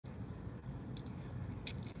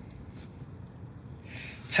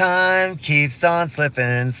Time keeps on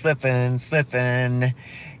slipping, slipping, slipping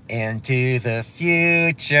into the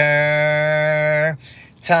future.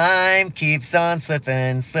 Time keeps on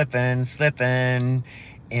slipping, slipping, slipping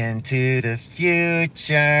into the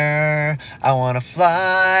future. I want to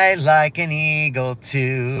fly like an eagle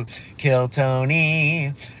to kill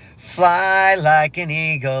Tony. Fly like an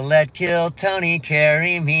eagle, let Kill Tony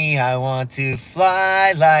carry me. I want to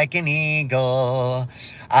fly like an eagle.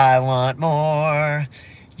 I want more.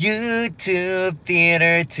 YouTube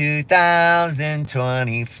Theater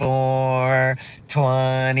 2024.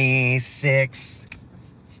 26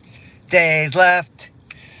 days left.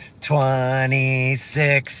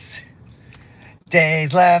 26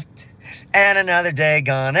 days left. And another day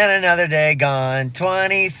gone, and another day gone.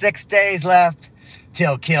 26 days left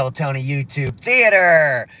till Kill Tony YouTube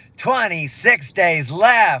Theater. 26 days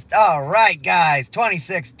left. All right, guys,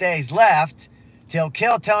 26 days left till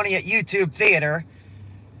Kill Tony at YouTube Theater.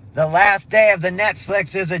 The last day of the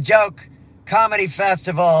Netflix is a Joke Comedy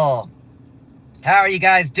Festival. How are you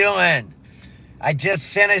guys doing? I just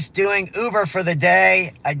finished doing Uber for the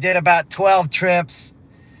day. I did about 12 trips,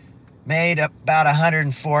 made about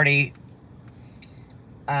 140.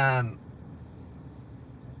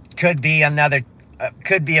 Could be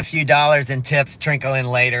a few dollars in tips trickle in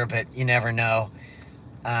later, but you never know.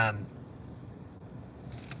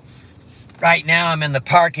 Right now I'm in the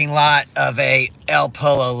parking lot of a El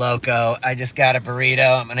Pollo Loco. I just got a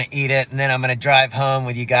burrito. I'm gonna eat it and then I'm gonna drive home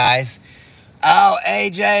with you guys. Oh,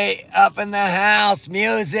 AJ up in the house.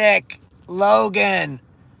 Music. Logan.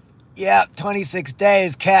 Yep, 26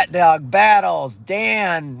 days. Cat dog battles.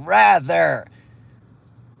 Dan Rather.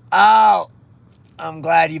 Oh, I'm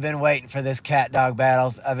glad you've been waiting for this cat dog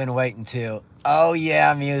battles. I've been waiting too. Oh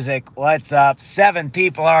yeah, music. What's up? 7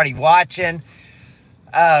 people already watching.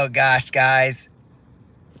 Oh gosh, guys.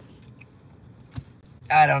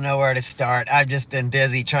 I don't know where to start. I've just been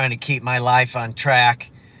busy trying to keep my life on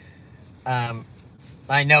track.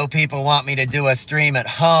 I know people want me to do a stream at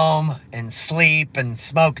home and sleep and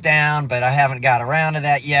smoke down, but I haven't got around to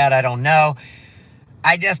that yet. I don't know.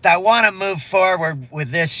 I want to move forward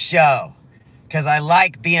with this show because I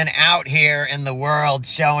like being out here in the world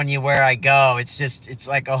showing you where I go. It's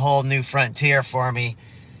like a whole new frontier for me.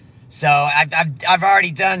 So I've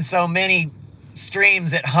already done so many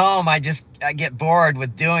streams at home. I get bored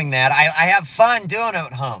with doing that. I have fun doing it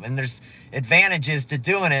at home, and there's advantages to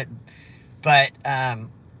doing it. But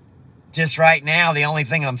just right now, the only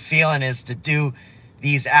thing I'm feeling is to do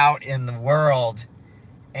these out in the world.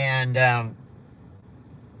 And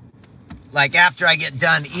like after I get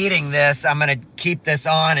done eating this, I'm going to keep this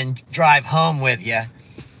on and drive home with you.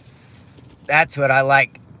 That's what I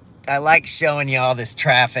like. I like showing you all this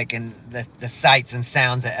traffic and the sights and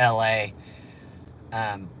sounds of LA.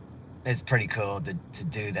 It's pretty cool to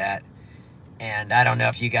do that. And I don't know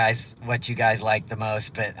what you guys like the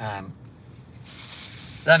most, but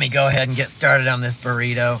let me go ahead and get started on this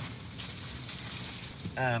burrito.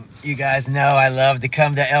 You guys know I love to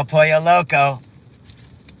come to El Pollo Loco.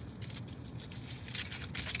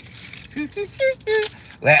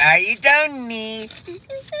 Where are you, Tony?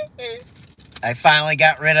 I finally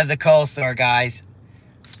got rid of the cold sore, guys.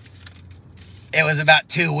 It was about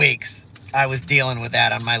 2 weeks I was dealing with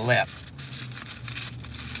that on my lip.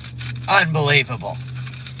 Unbelievable.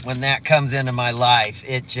 When that comes into my life,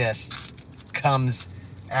 it just comes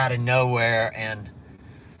out of nowhere. And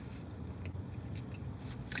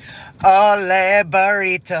ole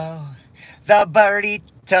burrito, the burrito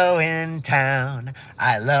in town.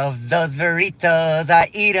 I love those burritos, I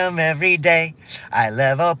eat them every day. I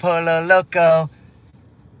love El Pollo Loco,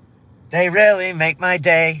 they really make my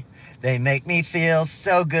day. They make me feel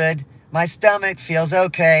so good, my stomach feels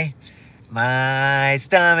okay. My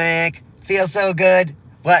stomach feels so good,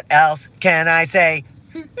 what else can I say?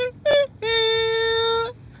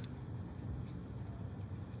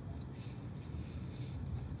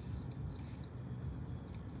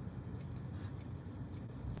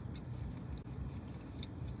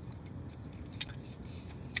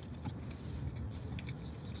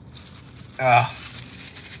 Oh,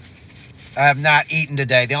 I have not eaten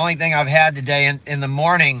today. The only thing I've had today in the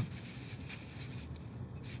morning,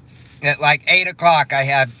 at like 8 o'clock, I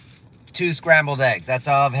had 2 scrambled eggs. That's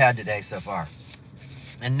all I've had today so far.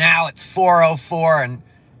 And now it's 4:04 in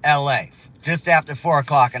LA, just after 4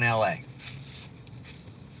 o'clock in LA.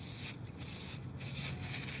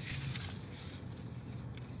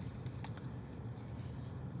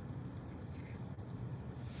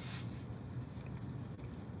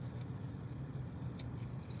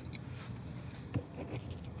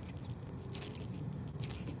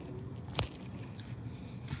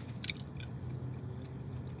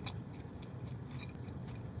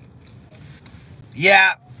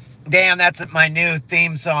 Yeah, damn, that's my new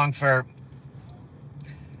theme song for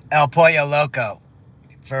El Pollo Loco.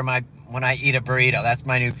 For my when I eat a burrito, that's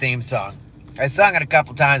my new theme song. I sung it a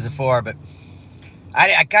couple times before, but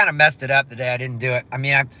I kind of messed it up the day I didn't do it. I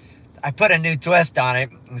mean, I put a new twist on it,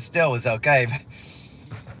 and it still was okay.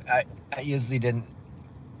 But I usually didn't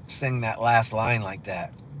sing that last line like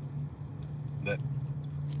that. But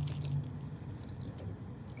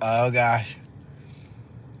oh gosh,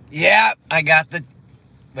 yeah, I got the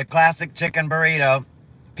classic chicken burrito.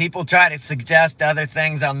 People try to suggest other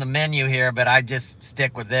things on the menu here, but I just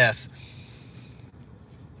stick with this.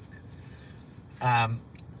 I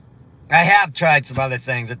have tried some other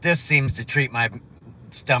things, but this seems to treat my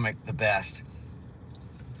stomach the best.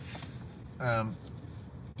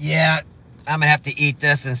 Yeah, I'm gonna have to eat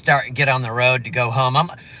this and get on the road to go home.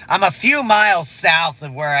 I'm a few miles south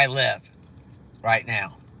of where I live right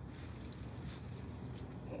now.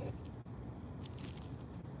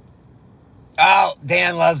 Oh,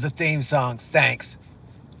 Dan loves the theme songs. Thanks.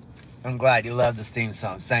 I'm glad you love the theme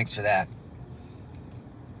songs. Thanks for that.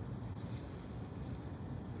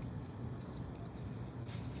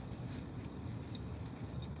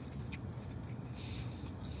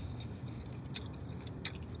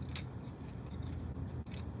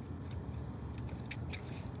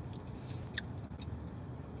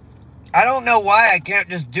 I don't know why I can't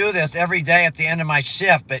just do this every day at the end of my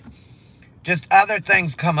shift, but just other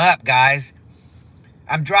things come up, guys.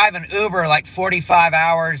 I'm driving Uber like 45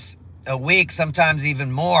 hours a week, sometimes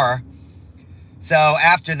even more. So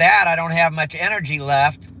after that, I don't have much energy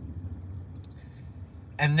left.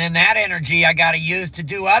 And then that energy I got to use to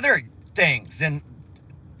do other things and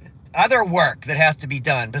other work that has to be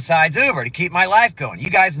done besides Uber to keep my life going. You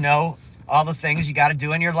guys know all the things you got to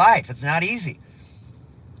do in your life. It's not easy.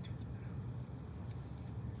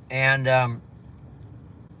 And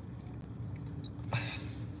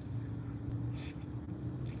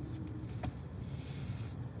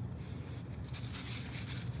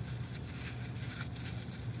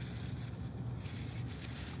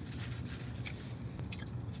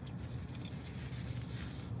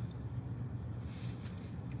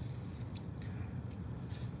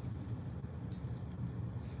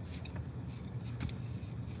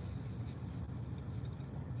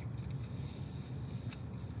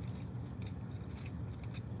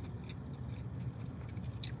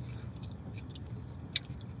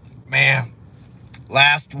man,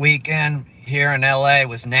 last weekend here in LA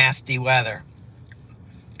was nasty weather.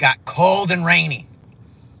 Got cold and rainy.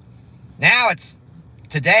 Now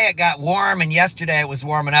today it got warm, and yesterday it was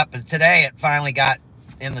warming up, but today it finally got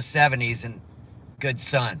in the 70s and good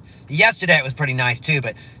sun. Yesterday it was pretty nice too,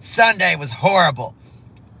 but Sunday was horrible.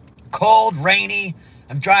 Cold, rainy.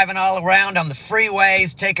 I'm driving all around on the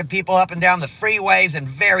freeways, taking people up and down the freeways in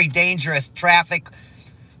very dangerous traffic.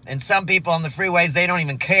 And some people on the freeways, they don't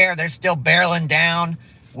even care. They're still barreling down,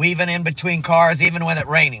 weaving in between cars, even when it's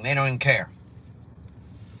raining. They don't even care.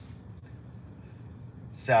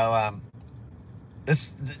 So,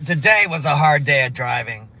 today was a hard day of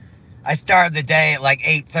driving. I started the day at like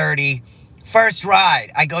 8:30. First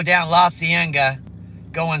ride, I go down La Cienega,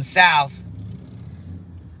 going south.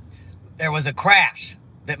 There was a crash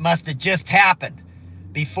that must have just happened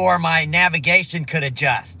before my navigation could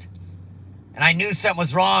adjust. And I knew something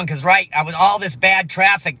was wrong because I was all this bad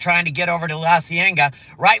traffic trying to get over to La Cienega.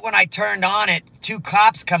 Right when I turned on it, two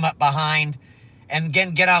cops come up behind and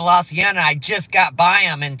get on La Cienega. I just got by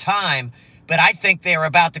them in time, but I think they were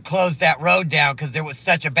about to close that road down because there was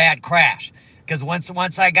such a bad crash. Because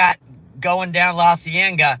once I got going down La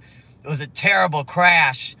Cienega, it was a terrible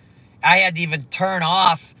crash. I had to even turn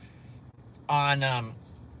off on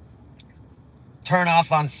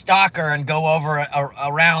Stalker and go over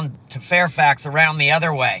around to Fairfax around the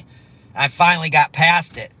other way. I finally got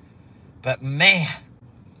past it. But man,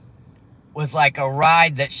 was like a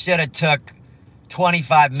ride that should have took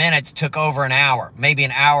 25 minutes, took over an hour, maybe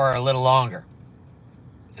an hour or a little longer.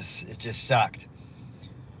 It just sucked.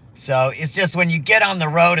 So it's just when you get on the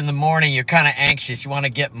road in the morning, you're kind of anxious. You want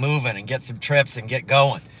to get moving and get some trips and get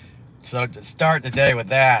going. So to start the day with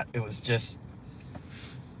that, it was just...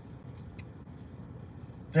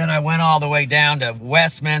 Then I went all the way down to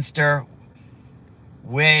Westminster,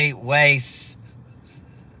 way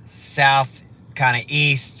south, kind of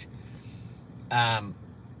east.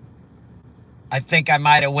 I think I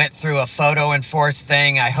might have went through a photo enforced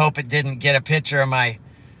thing. I hope it didn't get a picture of my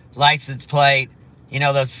license plate. You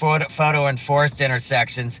know, those photo enforced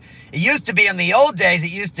intersections. It used to be, in the old days,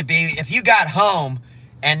 it used to be if you got home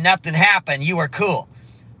and nothing happened, you were cool.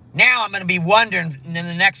 Now I'm going to be wondering in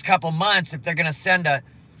the next couple months if they're going to send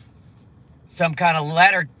some kind of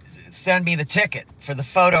letter send me the ticket for the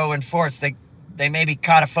photo enforced. They maybe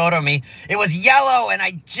caught a photo of me. It was yellow and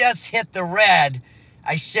I just hit the red.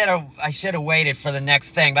 I should have waited for the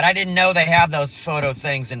next thing, but I didn't know they have those photo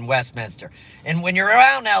things in Westminster. And when you're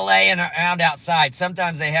around LA and around outside,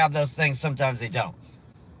 sometimes they have those things, sometimes they don't.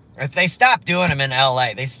 If they stop doing them in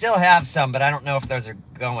LA, they still have some, but I don't know if those are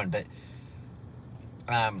going. But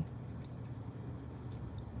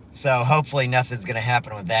so hopefully nothing's going to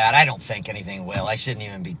happen with that. I don't think anything will. I shouldn't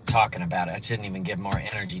even be talking about it. I shouldn't even give more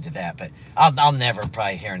energy to that. But I'll never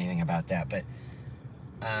probably hear anything about that. But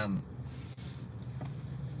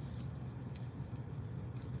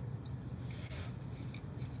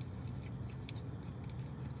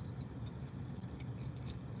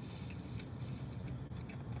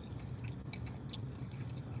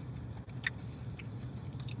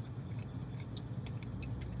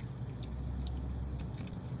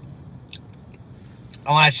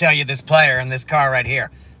I want to show you this player in this car right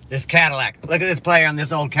here. This Cadillac. Look at this player on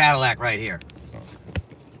this old Cadillac right here.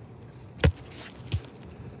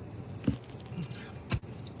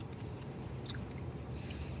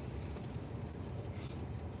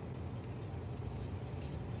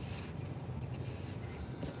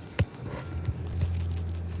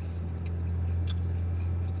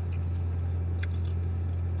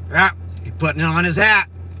 Yeah, he's putting it on his hat.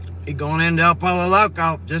 He's going into El Polo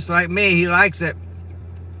Loco, just like me. He likes it.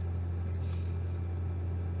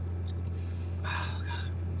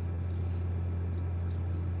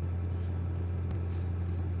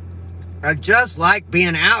 I just like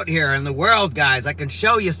being out here in the world, guys. I can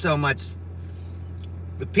show you so much.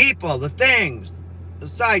 The people, the things, the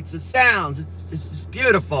sights, the sounds. It's just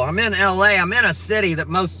beautiful. I'm in LA. I'm in a city that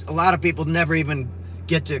a lot of people never even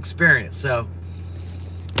get to experience. So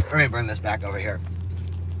let me bring this back over here.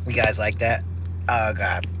 You guys like that? Oh,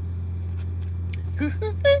 God.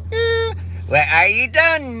 Where are you,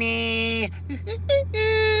 Tony?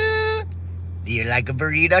 Do you like a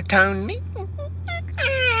burrito, Tony?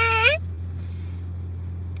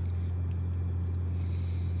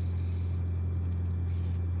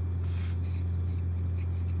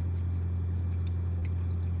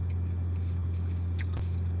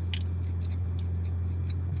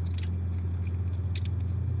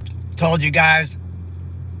 Told you guys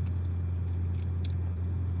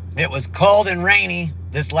it was cold and rainy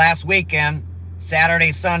this last weekend,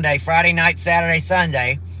 Saturday, Sunday, Friday night, Saturday,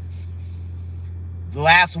 Sunday.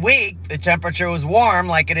 Last week, the temperature was warm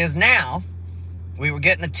like it is now. We were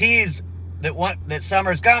getting a tease that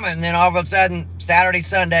summer's coming, and then all of a sudden, Saturday,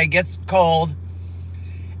 Sunday gets cold.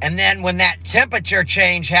 And then when that temperature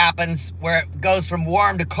change happens, where it goes from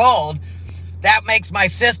warm to cold, that makes my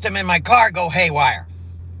system in my car go haywire.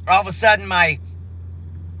 All of a sudden, my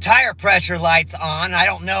tire pressure light's on. I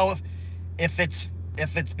don't know if it's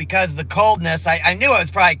because of the coldness. I knew it was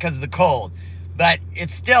probably because of the cold, but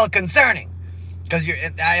it's still concerning because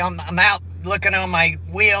I'm out looking on my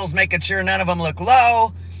wheels, making sure none of them look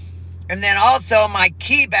low. And then also my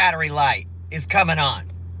key battery light is coming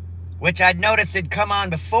on, which I'd noticed had come on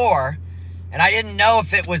before, and I didn't know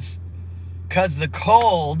if it was because of the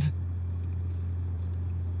cold.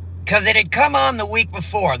 Because it had come on the week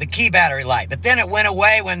before, the key battery light. But then it went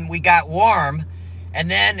away when we got warm. And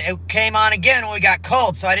then it came on again when we got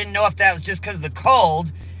cold. So I didn't know if that was just because of the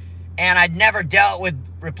cold. And I'd never dealt with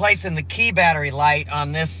replacing the key battery light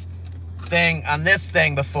on this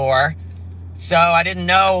thing before. So I didn't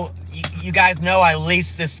know. You guys know I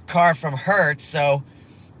leased this car from Hertz. So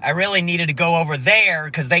I really needed to go over there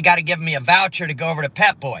because they got to give me a voucher to go over to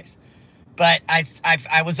Pep Boys. But I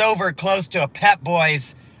was over close to a Pep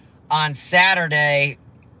Boys on Saturday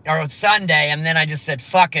or Sunday, and then I just said,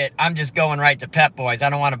 fuck it, I'm just going right to Pep Boys. I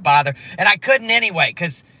don't want to bother. And I couldn't anyway,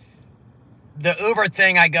 because the Uber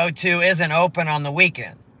thing I go to isn't open on the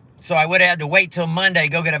weekend. So I would have had to wait till Monday,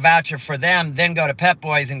 go get a voucher for them, then go to Pep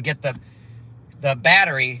Boys and get the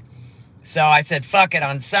battery. So I said, fuck it,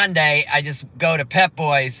 on Sunday, I just go to Pep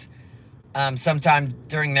Boys sometime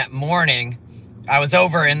during that morning. I was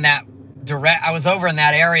over in that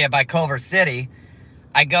area by Culver City.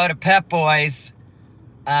 I go to Pep Boys,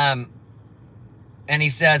 and he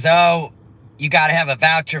says, oh, you got to have a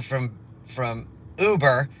voucher from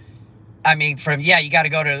Uber. You got to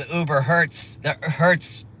go to the Uber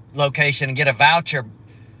Hertz location and get a voucher.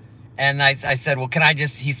 And I said, well,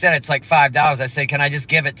 he said it's like $5. I said, can I just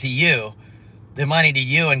give it to you, the money to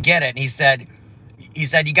you, and get it? And he said,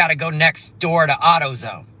 you got to go next door to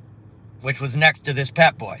AutoZone, which was next to this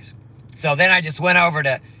Pep Boys. So then I just went over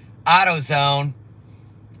to AutoZone,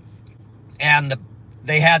 and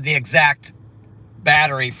they had the exact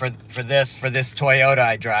battery for this Toyota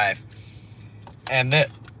I drive. And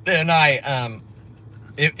then I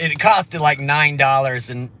It costed like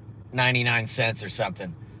 $9.99 or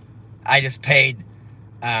something. I just paid,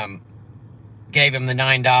 gave him the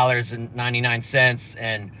 $9.99,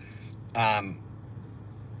 and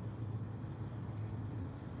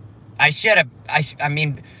I should have. I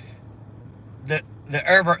mean, the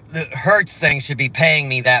Hertz thing should be paying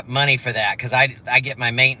me that money for that, because I get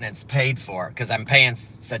my maintenance paid for, because I'm paying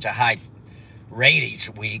such a high rate each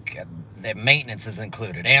week. The maintenance is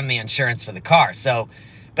included and the insurance for the car. So,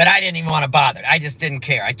 but I didn't even want to bother. I just didn't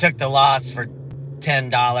care. I took the loss for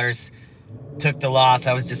 $10. Took the loss.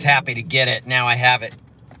 I was just happy to get it. Now I have it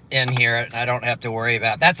in here. I don't have to worry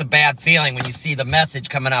about it. That's a bad feeling when you see the message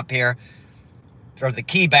coming up here for the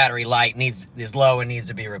key battery light is low and needs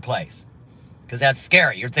to be replaced. Because that's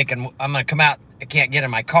scary. You're thinking, I'm going to come out, I can't get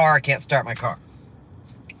in my car, I can't start my car.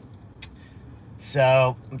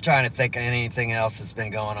 So, I'm trying to think of anything else that's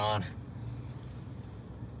been going on.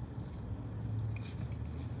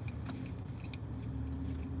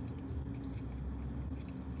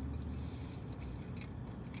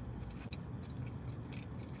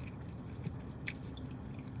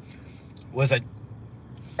 Was it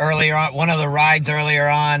earlier on, one of the rides earlier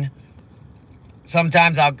on?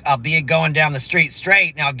 Sometimes I'll be going down the street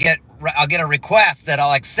straight, and I'll get a request that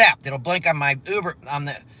I'll accept. It'll blink on my Uber, on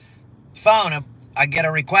the phone. I get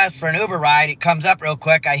a request for an Uber ride. It comes up real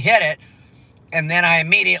quick. I hit it, and then I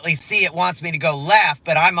immediately see it wants me to go left,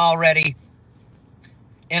 but I'm already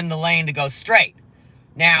in the lane to go straight.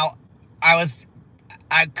 Now, I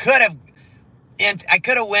could have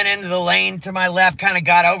went into the lane to my left, kind of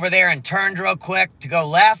got over there and turned real quick to go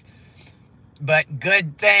left. But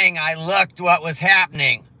good thing I looked what was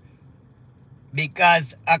happening,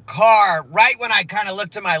 because a car, right when I kind of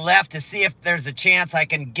looked to my left to see if there's a chance I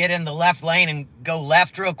can get in the left lane and go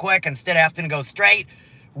left real quick instead of having to go straight,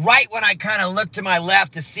 right when I kind of looked to my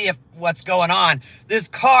left to see if what's going on, this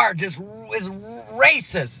car just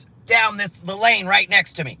races down the lane right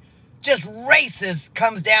next to me. Just races,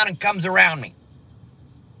 comes down and comes around me.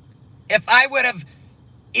 If I would have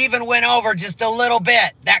even went over just a little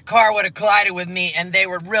bit, that car would have collided with me, and they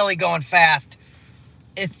were really going fast.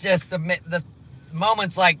 It's just the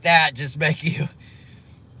moments like that just make you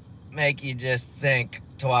just think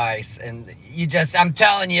twice. And I'm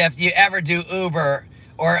telling you, if you ever do Uber,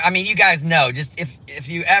 or, I mean, you guys know, just if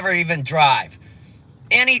you ever even drive,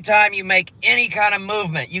 anytime you make any kind of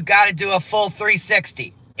movement, you got to do a full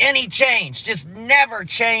 360. Any change, just never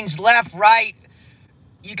change left, right.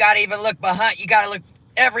 You got to even look behind. You got to look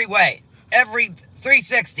every way, every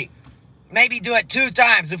 360. Maybe do it 2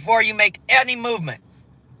 times before you make any movement.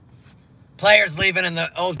 Players leaving in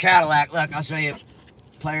the old Cadillac. Look, I'll show you.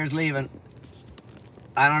 Players leaving.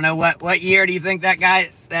 I don't know what year do you think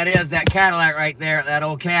that is, that Cadillac right there, that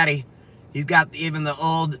old caddy. He's got even the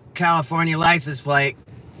old California license plate.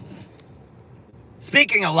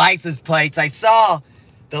 Speaking of license plates, I saw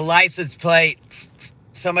the license plate,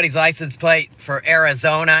 somebody's license plate for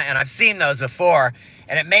Arizona, and I've seen those before.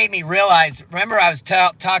 And it made me realize, remember I was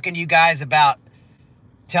talking to you guys about,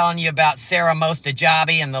 telling you about Sarah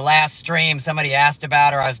Mostajabi in the last stream. Somebody asked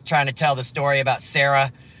about her. I was trying to tell the story about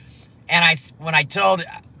Sarah. And when I told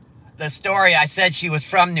the story, I said she was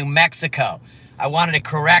from New Mexico. I wanted to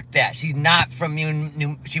correct that. She's not from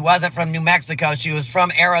she wasn't from New Mexico. She was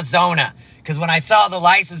from Arizona. Because when I saw the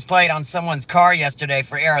license plate on someone's car yesterday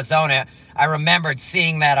for Arizona, I remembered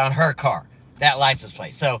seeing that on her car, that license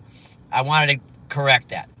plate. So I wanted to correct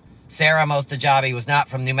that. Sarah Mostajabi was not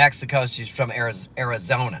from New Mexico. She's from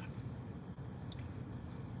Arizona.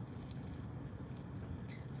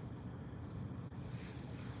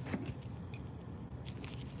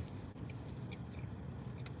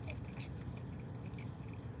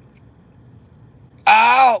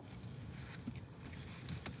 Oh!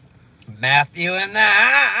 Matthew in the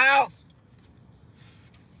house.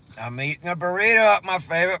 I'm eating a burrito at my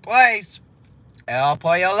favorite place, El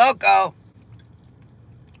Pollo Loco.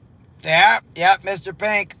 Yep, Mr.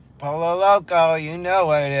 Pink. Pollo Loco, you know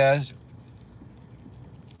what it is.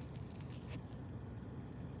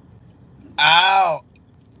 Ow.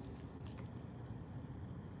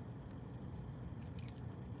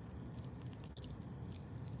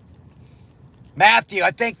 Matthew,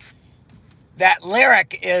 I think that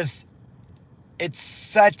lyric is, it's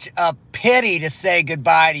such a pity to say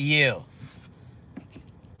goodbye to you.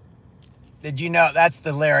 Did you know that's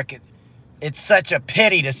the lyric? It's such a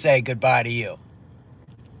pity to say goodbye to you.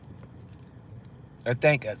 I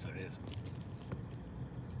think that's what it is.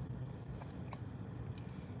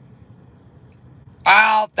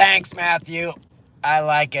 Oh, thanks, Matthew. I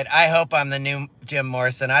like it. I hope I'm the new Jim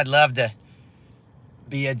Morrison. I'd love to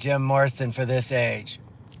be a Jim Morrison for this age.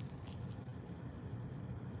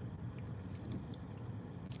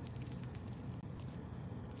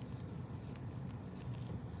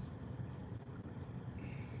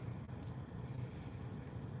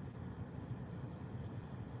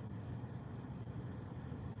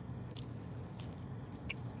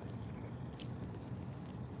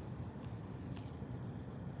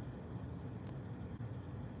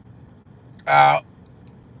 Oh.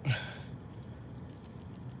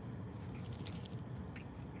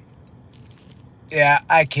 Yeah,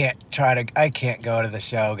 I can't go to the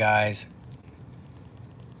show, guys.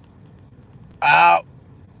 Oh.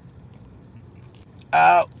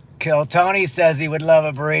 Oh. Kill Tony says he would love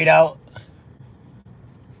a burrito.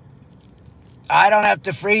 I don't have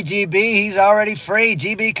to free GB. He's already free.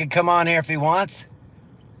 GB could come on here if he wants.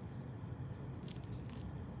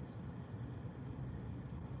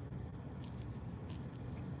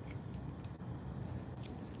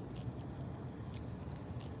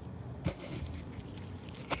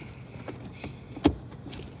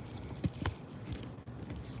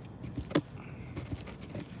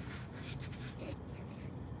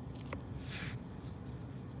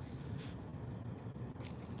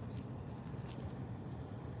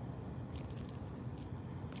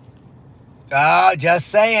 Oh, just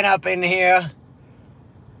saying up in here.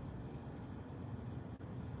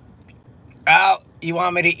 Oh, you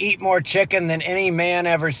want me to eat more chicken than any man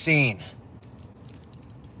ever seen?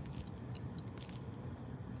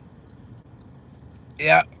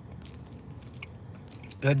 Yep.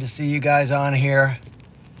 Good to see you guys on here.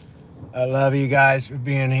 I love you guys for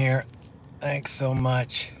being here. Thanks so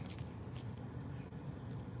much.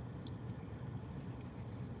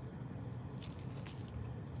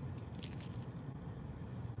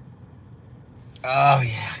 Oh,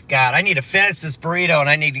 yeah. God, I need to finish this burrito and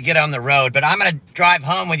I need to get on the road. But I'm going to drive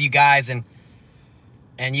home with you guys and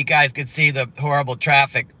you guys could see the horrible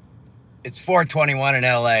traffic. It's 4:21 in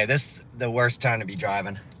LA. This is the worst time to be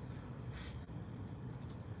driving.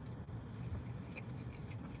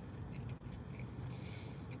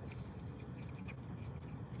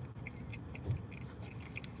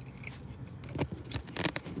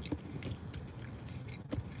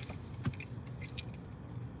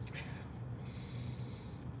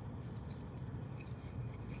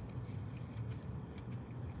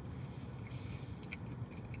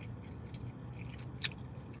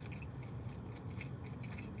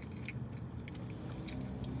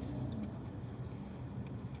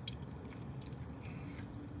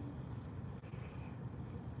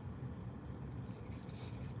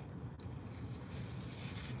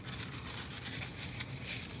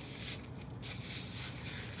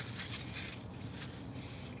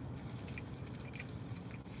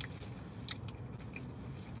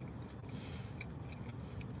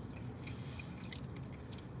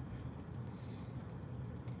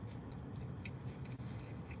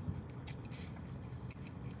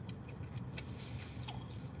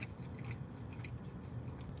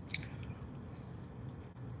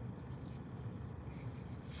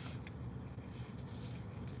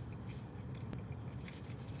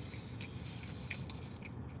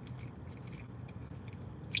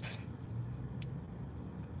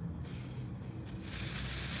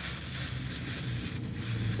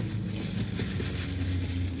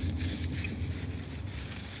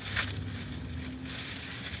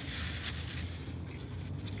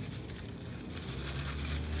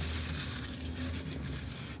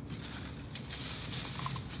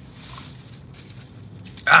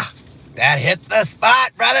 Ah, that hit the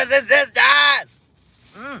spot, brothers and sisters.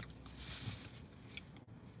 Mm.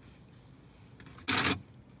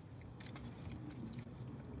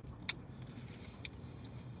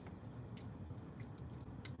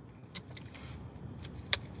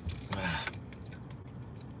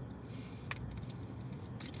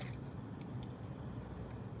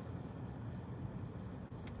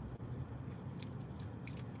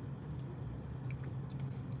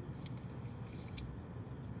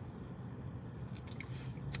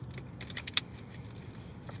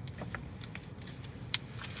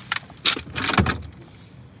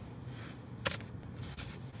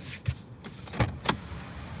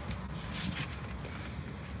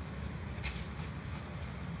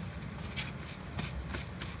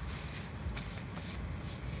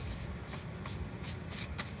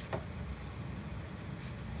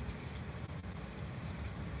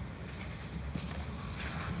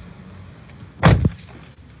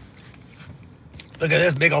 Look at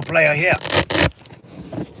this big old player here.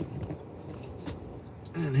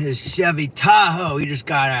 And his Chevy Tahoe he just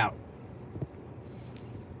got out.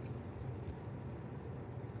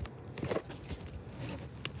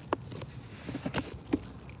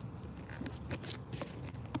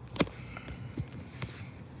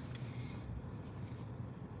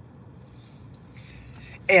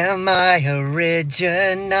 Am I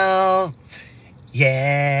original?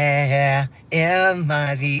 Yeah. Am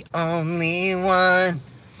I the only one?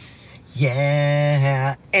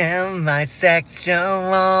 Yeah. Am I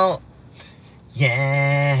sexual?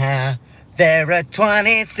 Yeah. There are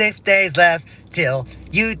 26 days left till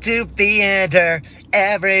YouTube Theater,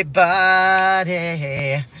 everybody.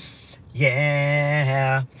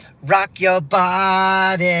 Yeah, rock your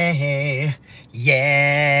body.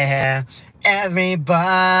 Yeah,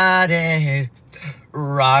 everybody,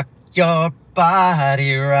 rock your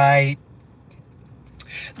body right.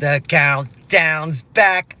 The countdown's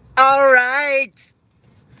back, all right.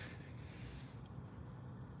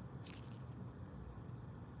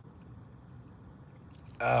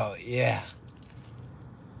 Oh, yeah.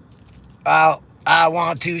 Oh, I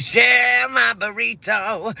want to share my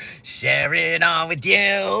burrito, share it all with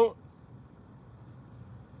you.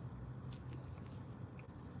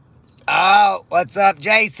 Oh, what's up,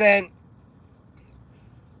 Jason?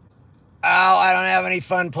 Oh, I don't have any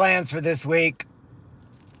fun plans for this week.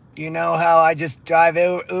 You know how I just drive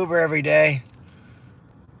Uber every day.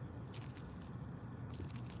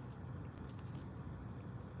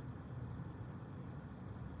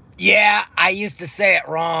 Yeah, I used to say it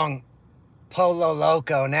wrong. Polo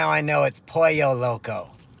Loco. Now I know it's Pollo Loco.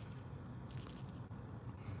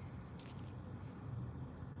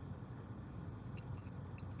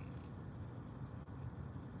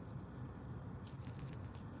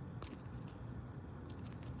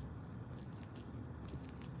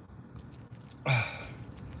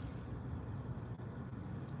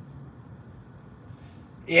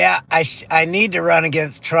 Yeah, I need to run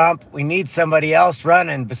against Trump. We need somebody else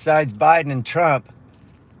running besides Biden and Trump.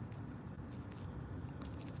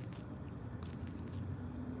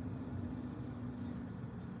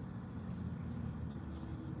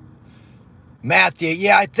 Matthew,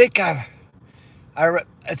 yeah, I think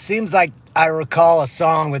it seems like I recall a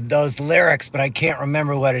song with those lyrics, but I can't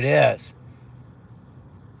remember what it is.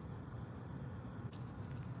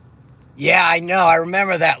 Yeah, I know. I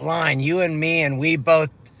remember that line. You and me and we both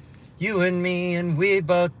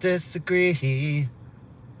disagree.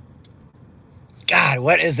 God,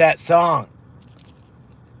 what is that song?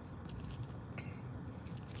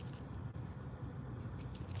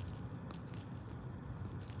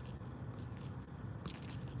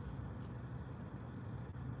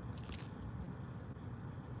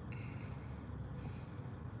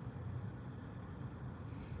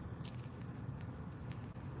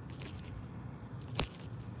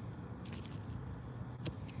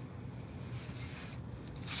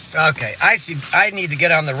 Okay, I need to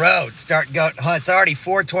get on the road. Start going. Oh, it's already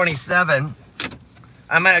 4:27.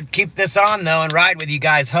 I'm gonna keep this on though and ride with you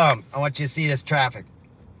guys home. I want you to see this traffic.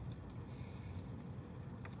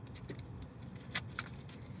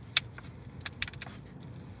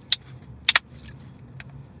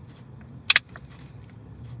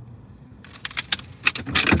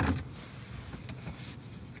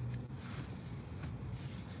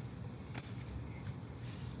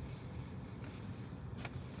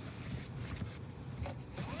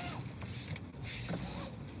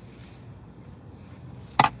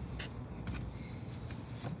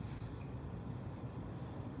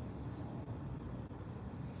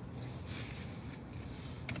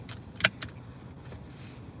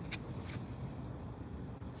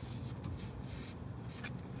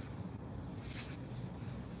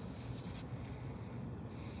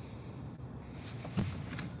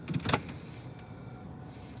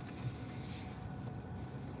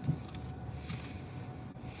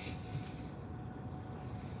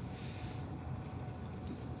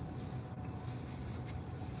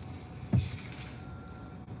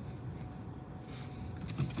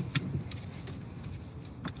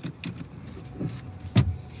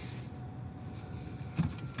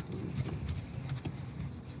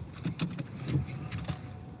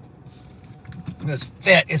 This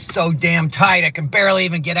fit is so damn tight, I can barely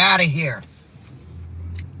even get out of here.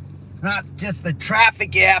 It's not just the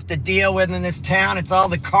traffic you have to deal with in this town, it's all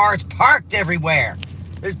the cars parked everywhere.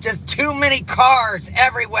 There's just too many cars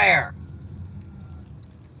everywhere.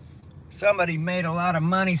 Somebody made a lot of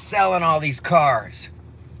money selling all these cars.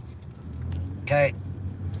 Okay.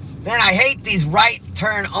 Then I hate these right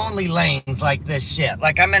turn only lanes like this shit.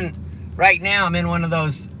 Like right now I'm in one of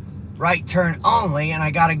those right turn only and I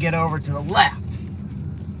gotta get over to the left.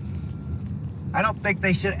 I don't think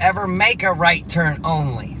they should ever make a right turn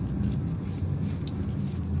only.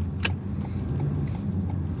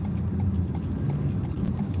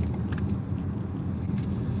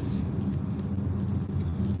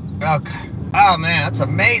 Okay. Oh man, that's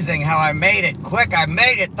amazing how I made it quick. I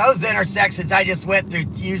made it. Those intersections I just went through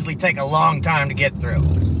usually take a long time to get through.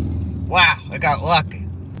 Wow, I got lucky.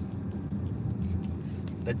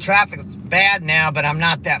 The traffic's bad now, but I'm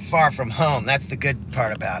not that far from home. That's the good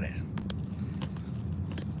part about it.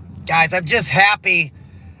 Guys, I'm just happy.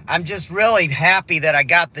 I'm just really happy that I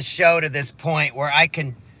got the show to this point where I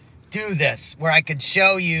can do this where I could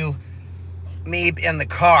show you me in the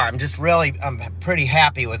car. I'm pretty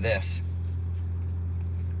happy with this.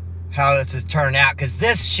 How this has turned out. Because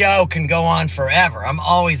this show can go on forever. I'm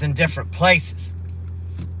always in different places.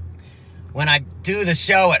 When I do the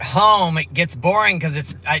show at home, it gets boring because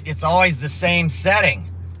it's always the same setting.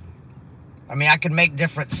 I mean, I can make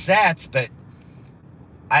different sets, but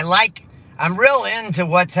I'm real into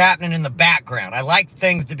what's happening in the background. I like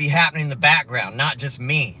things to be happening in the background, not just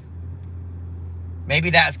me. Maybe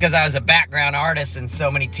that's because I was a background artist in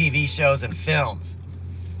so many TV shows and films.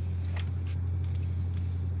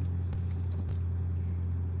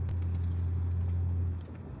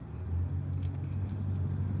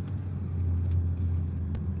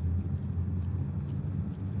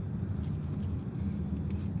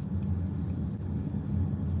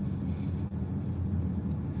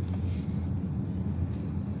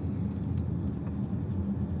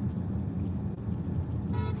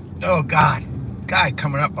 Oh, God. Guy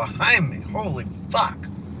coming up behind me. Holy fuck.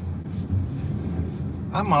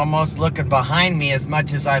 I'm almost looking behind me as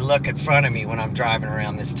much as I look in front of me when I'm driving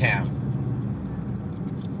around this town.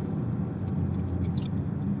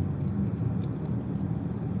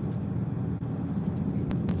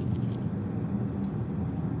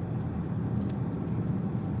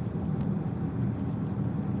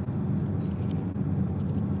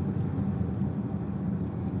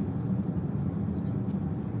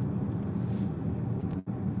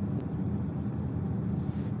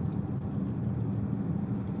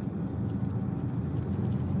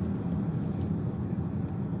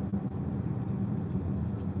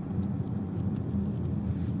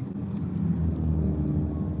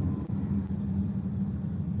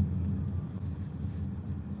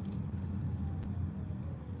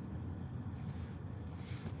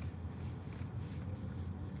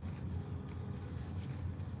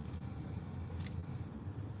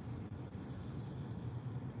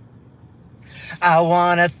 I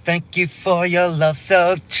wanna thank you for your love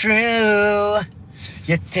so true.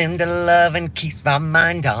 Your tender loving keeps my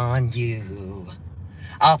mind on you.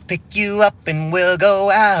 I'll pick you up and we'll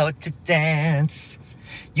go out to dance.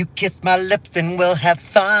 You kiss my lips and we'll have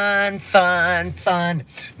fun, fun, fun.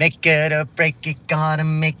 Make it or break it, gonna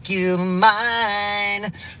make you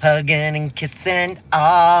mine. Hugging and kissing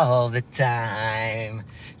all the time.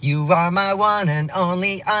 You are my one and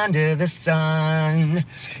only under the sun.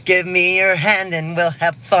 Give me your hand and we'll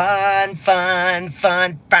have fun, fun,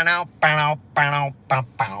 fun. Wow, wow,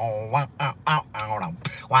 wow, wow,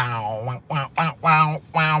 wow, wow, wow, wow, wow,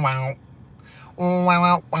 wow, wow. Wow,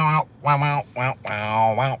 wow, wow, wow, wow,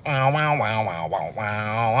 wow, wow, wow, wow,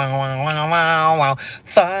 wow, wow, wow, wow, wow.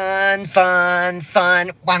 Fun, fun,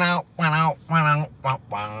 fun. Wow, wow, wow, wow,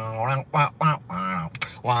 wow, wow, wow, wow.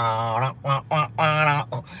 Wow, wow, wow,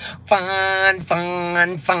 wow. Fun,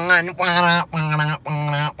 fun, fun. Wow, wow, wow,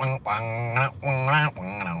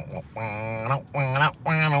 wow,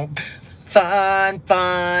 wow. Fun,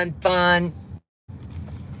 fun, fun.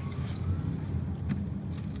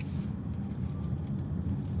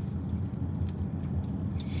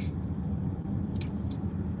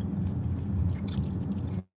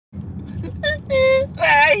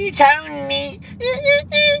 Hey, Tony.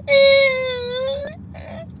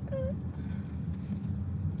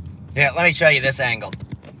 Yeah, let me show you this angle.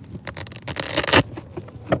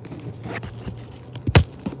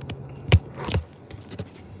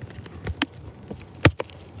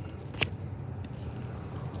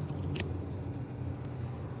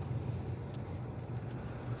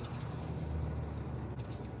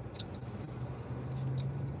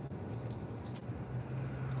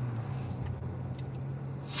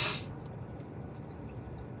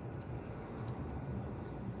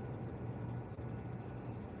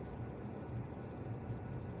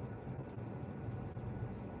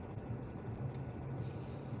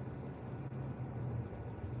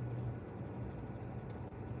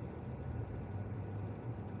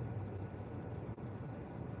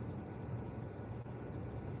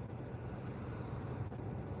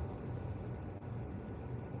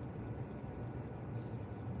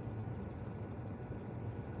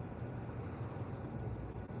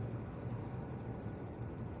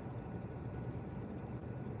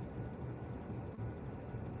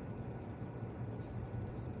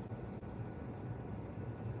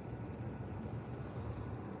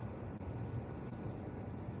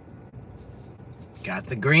 Got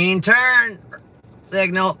the green turn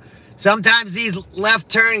signal. Sometimes these left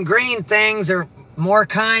turn green things are more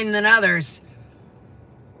kind than others.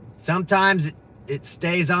 Sometimes it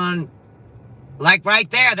stays on, like right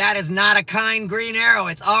there. That is not a kind green arrow.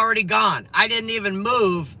 It's already gone. I didn't even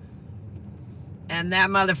move, and that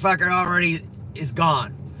motherfucker already is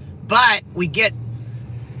gone. but we get,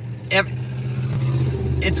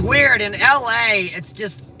 it's weird. In LA,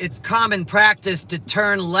 it's common practice to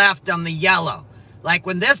turn left on the yellow. Like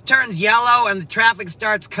when this turns yellow and the traffic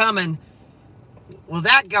starts coming, well,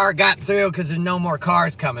 that car got through because there's no more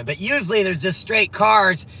cars coming. But usually there's just straight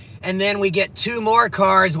cars, and then we get 2 more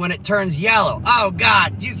cars when it turns yellow. Oh,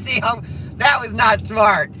 God, you see how, that was not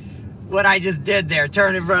smart, what I just did there,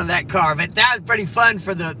 turn in front of that car. But that was pretty fun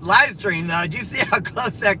for the live stream, though. Did you see how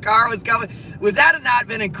close that car was coming? Would that have not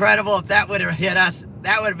been incredible if that would have hit us?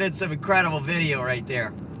 That would have been some incredible video right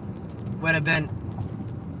there. Would have been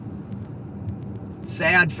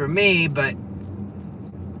sad for me, but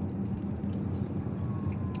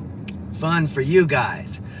fun for you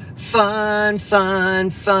guys. Fun, fun,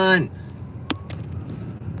 fun.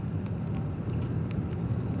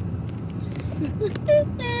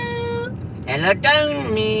 Hello,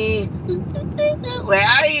 Tony. Where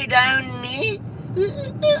are you, Tony?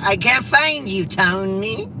 I can't find you,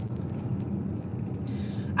 Tony.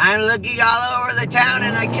 I'm looking all over the town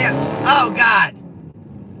and I can't. Oh, God.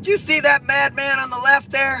 Did you see that madman on the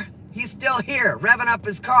left there? He's still here, revving up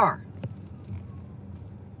his car.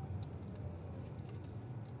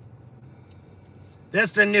 This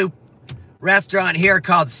is the new restaurant here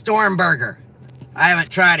called Stormburger. I haven't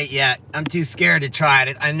tried it yet. I'm too scared to try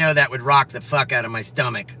it. I know that would rock the fuck out of my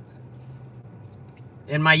stomach.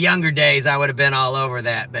 In my younger days, I would have been all over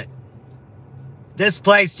that, but this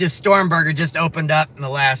place, just Stormburger, just opened up in the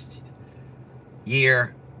last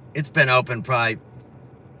year. It's been open probably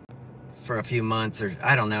for a few months, or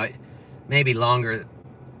I don't know, maybe longer.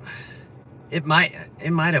 It might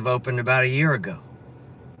have opened about a year ago.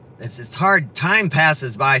 It's hard. Time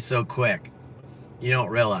passes by so quick. You don't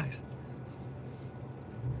realize.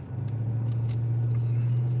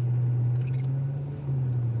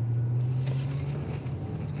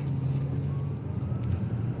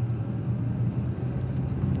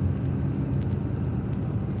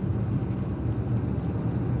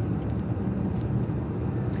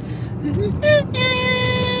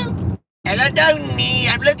 Hello, Tony.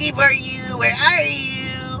 I'm looking for you. Where are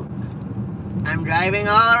you? I'm driving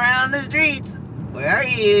all around the streets. Where are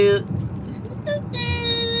you? Okay.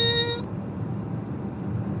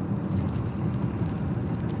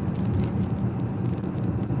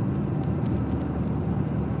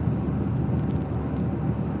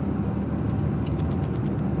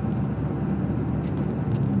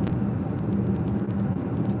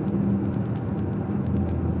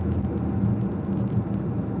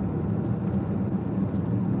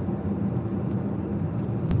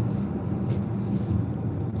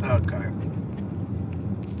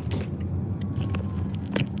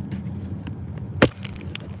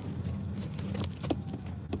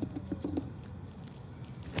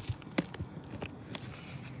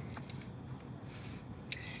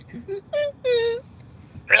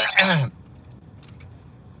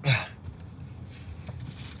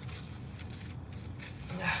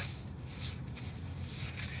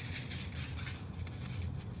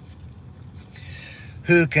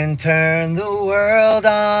 Who can turn the world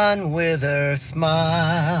on with her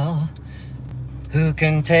smile? Who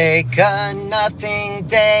can take a nothing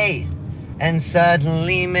day and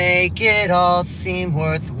suddenly make it all seem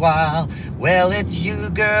worthwhile? Well, it's you,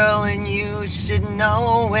 girl, and you should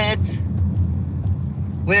know it.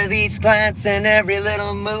 With each glance and every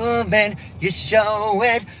little movement, you show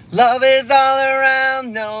it. Love is all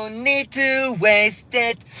around, no need to waste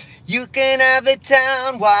it. You can have the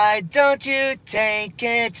town, why don't you take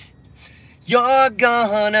it? You're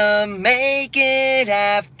gonna make it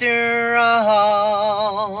after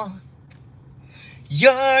all.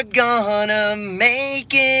 You're gonna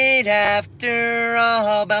make it after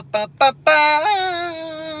all. Ba, ba, ba,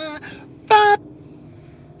 ba. Ba.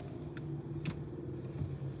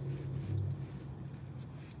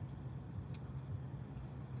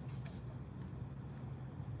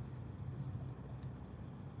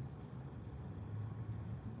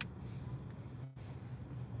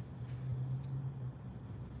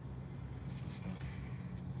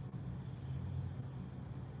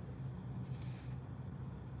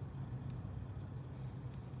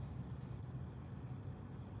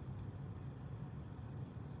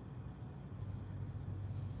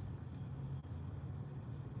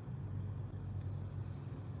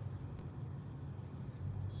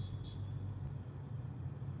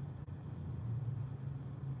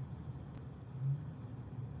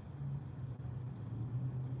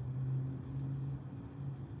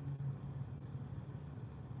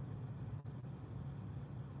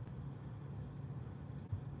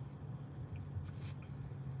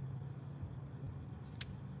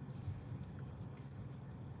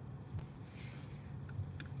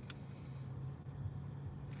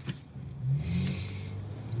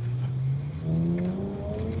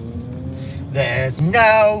 There's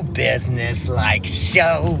no business like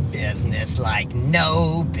show business, like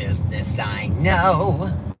no business I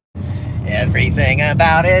know. Everything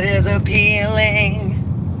about it is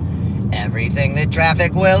appealing, everything that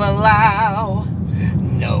traffic will allow.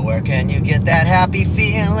 Nowhere can you get that happy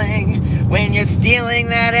feeling when you're stealing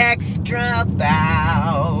that extra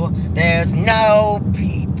bow. There's no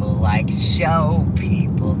people like show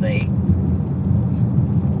people. They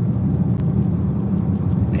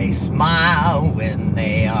smile when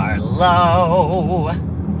they are low.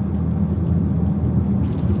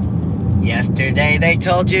 Yesterday they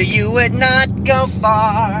told you you would not go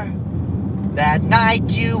far. That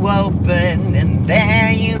night you open and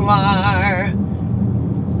there you are.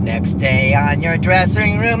 Next day on your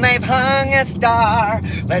dressing room they've hung a star.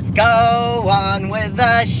 Let's go on with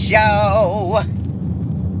the show.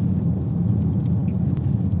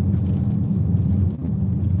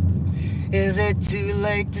 Is it too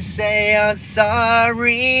late to say I'm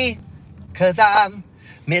sorry? 'Cause I'm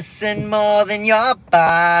missing more than your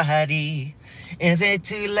body. Is it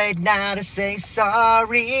too late now to say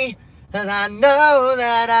sorry? 'Cause I know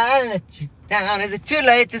that I let you down. Is it too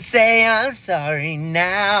late to say I'm sorry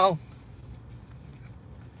now?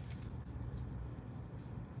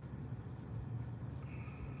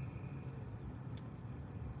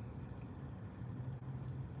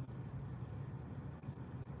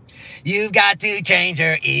 You've got to change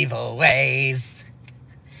your evil ways,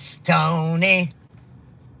 Tony.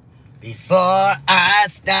 Before I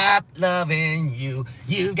stop loving you,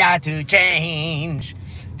 you've got to change,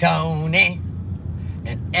 Tony.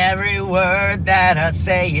 And every word that I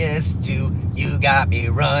say is true. You got me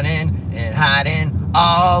running and hiding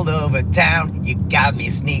all over town. You got me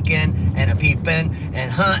sneaking and peeping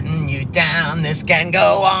and hunting you down. This can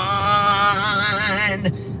go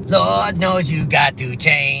on. Lord knows you got to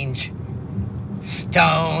change,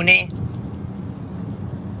 Tony.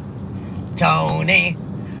 Tony,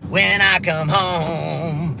 when I come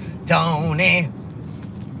home, Tony.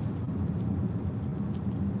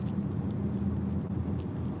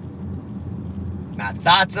 My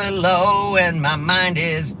thoughts are low and my mind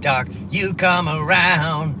is dark. You come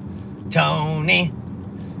around, Tony,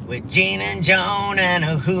 with Gene and Joan and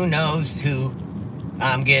who knows who.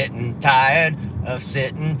 I'm getting tired of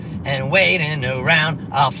sitting and waiting around.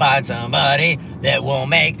 I'll find somebody that won't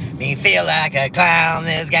make me feel like a clown.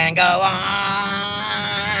 This can go on.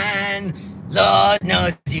 Lord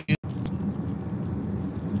knows you.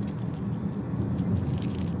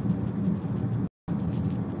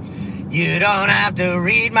 You don't have to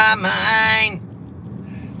read my mind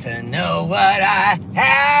to know what I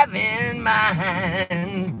have in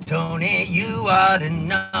mind. Tony, you ought to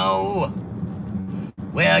know.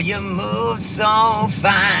 Well, you move so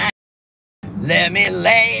fine. Let me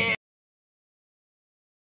lay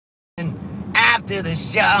it after the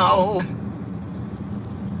show.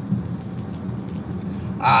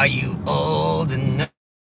 Are you old enough?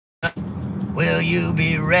 Will you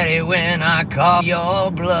be ready when I call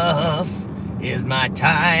your bluff? Is my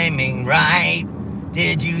timing right?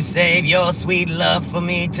 Did you save your sweet love for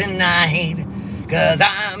me tonight? 'Cause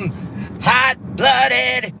I'm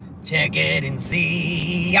hot-blooded. Check it and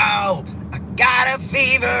see. Oh, I got a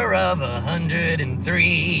fever of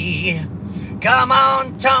 103. Come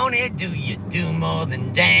on, Tony, do you do more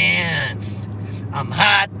than dance? I'm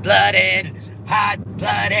hot-blooded,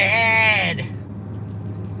 hot-blooded.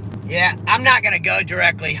 Yeah, I'm not gonna go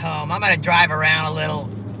directly home. I'm gonna drive around a little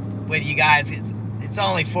with you guys. It's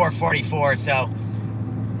only 4:44, so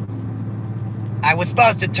I was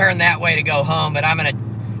supposed to turn that way to go home, but I'm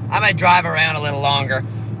gonna drive around a little longer.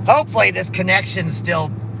 Hopefully this connection's still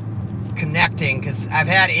connecting, because I've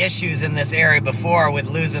had issues in this area before with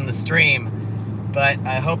losing the stream, but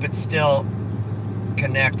I hope it's still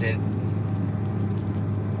connected.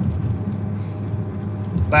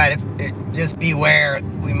 But just beware,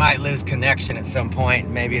 we might lose connection at some point.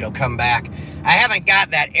 Maybe it'll come back. I haven't got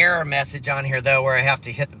that error message on here though, where I have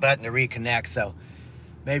to hit the button to reconnect, so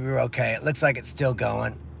maybe we're okay. It looks like it's still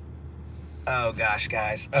going. Oh gosh,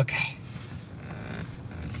 guys. Okay.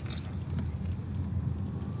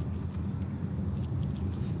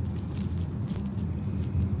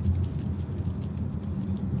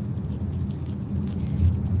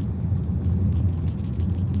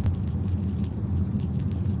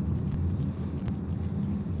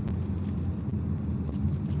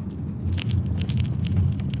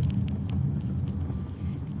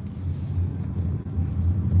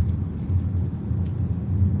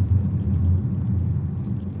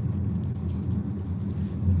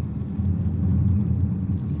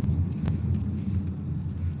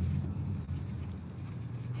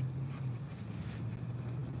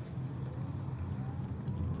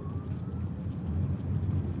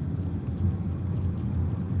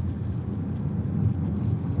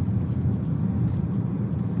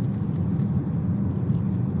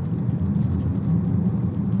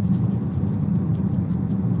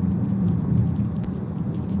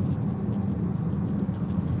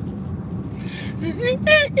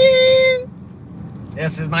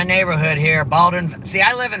 This is my neighborhood here, Baldwin. See,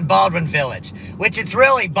 I live in Baldwin Village, which it's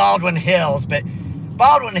really Baldwin Hills, but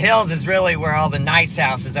Baldwin Hills is really where all the nice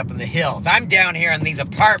houses up in the hills. I'm down here in these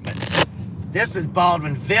apartments. This is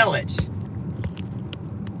Baldwin Village,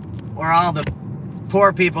 where all the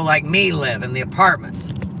poor people like me live in the apartments.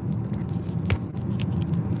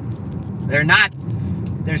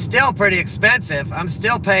 They're still pretty expensive. I'm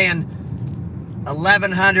still paying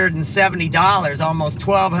 $1,170, almost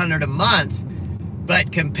 $1,200 a month.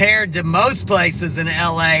 But compared to most places in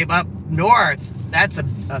LA up north, that's a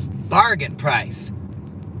bargain price.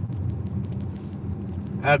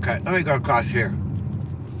 Okay, let me go across here.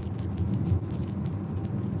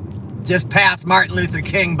 Just past Martin Luther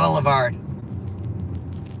King Boulevard.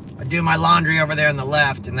 I do my laundry over there on the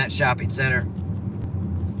left in that shopping center.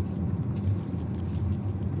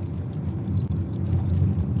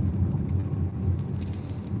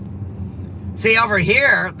 See, over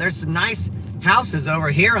here, there's some nice houses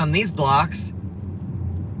over here on these blocks.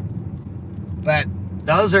 But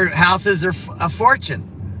those are houses are a fortune.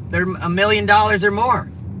 They're $1 million or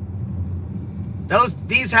more.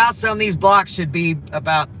 These houses on these blocks should be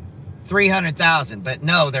about 300,000, but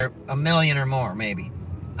no, they're $1 million or more, maybe.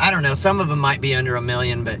 I don't know. Some of them might be under $1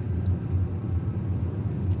 million, but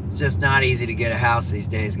it's just not easy to get a house these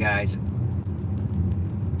days, guys.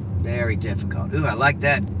 Very difficult. Ooh, I like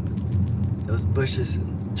that. Those bushes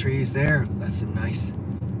and trees there. That's a nice.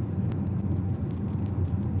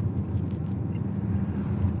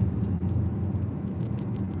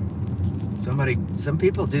 Some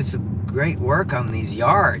people do some great work on these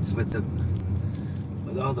yards with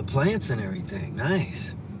all the plants and everything.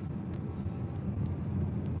 Nice.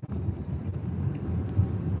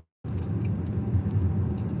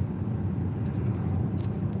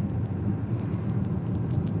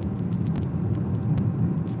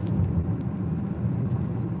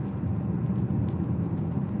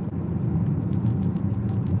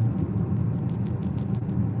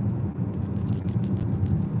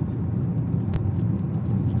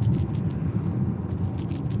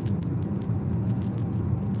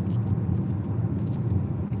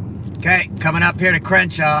 Okay, coming up here to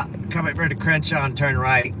Crenshaw. Come up here to Crenshaw and turn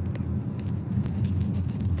right.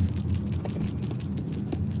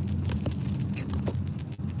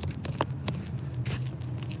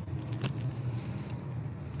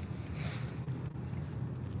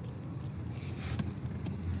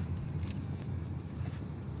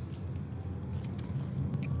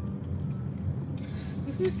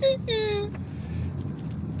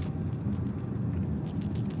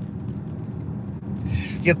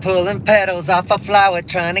 You're pulling petals off a flower,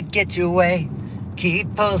 trying to get your way.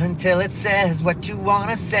 Keep pulling till it says what you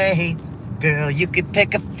want to say. Girl, you could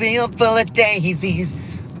pick a field full of daisies,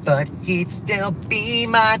 but he'd still be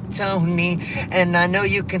my Tony. And I know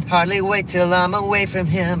you can hardly wait till I'm away from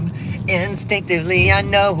him. Instinctively, I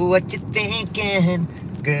know what you're thinking.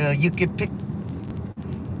 Girl, you could pick.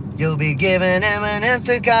 You'll be giving him an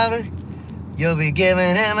instant cover. You'll be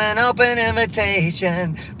giving him an open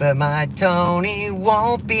invitation, but my Tony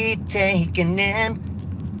won't be taken in.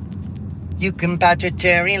 You can pout your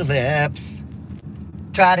cherry lips,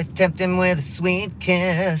 try to tempt him with a sweet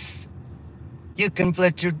kiss. You can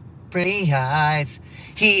flirt your pretty eyes.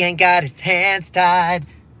 He ain't got his hands tied,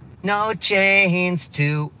 no chains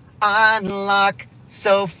to unlock.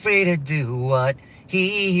 So free to do what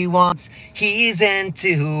he wants. He's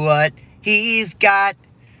into what he's got.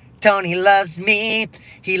 Tony loves me,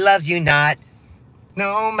 he loves you not.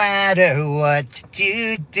 No matter what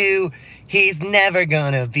you do, he's never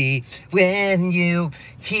gonna be with you.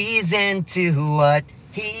 He's into what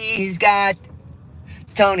he's got.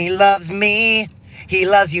 Tony loves me, he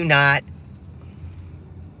loves you not.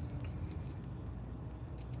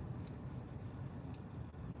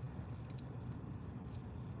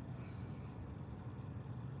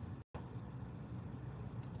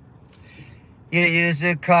 You used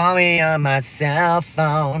to call me on my cell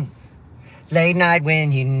phone, late night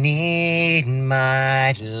when you need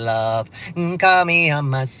my love. Call me on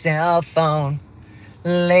my cell phone,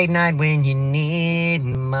 late night when you need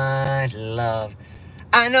my love.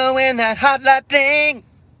 I know when that hotline bling,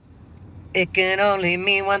 it can only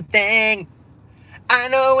mean one thing. I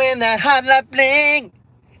know when that hotline bling,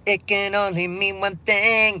 it can only mean one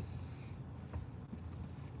thing.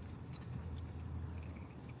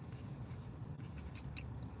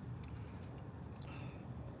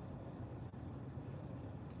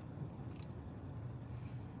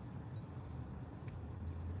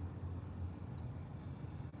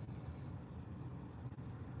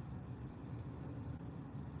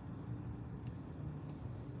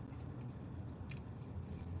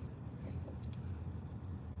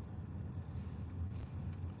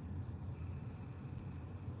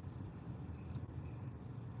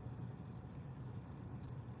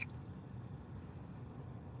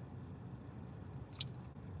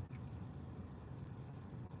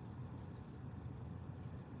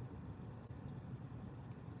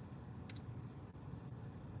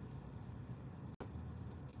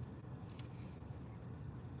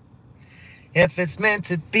 If it's meant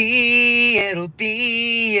to be, it'll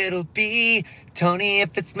be, it'll be. Tony,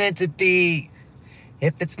 if it's meant to be.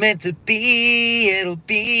 If it's meant to be, it'll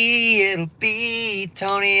be, it'll be.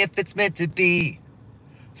 Tony, if it's meant to be.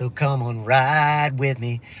 So come on, ride with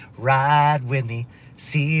me,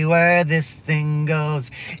 see where this thing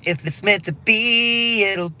goes. If it's meant to be,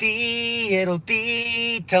 it'll be, it'll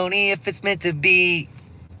be. Tony, if it's meant to be.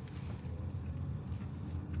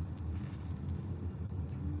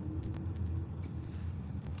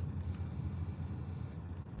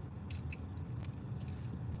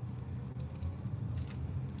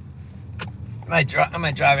 I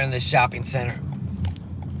might drive into this shopping center.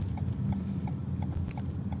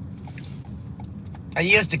 I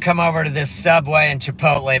used to come over to this Subway and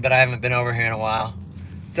Chipotle, but I haven't been over here in a while.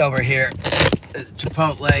 It's over here. There's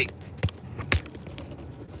Chipotle,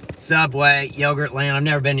 Subway, Yogurtland. I've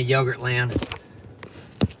never been to Yogurtland.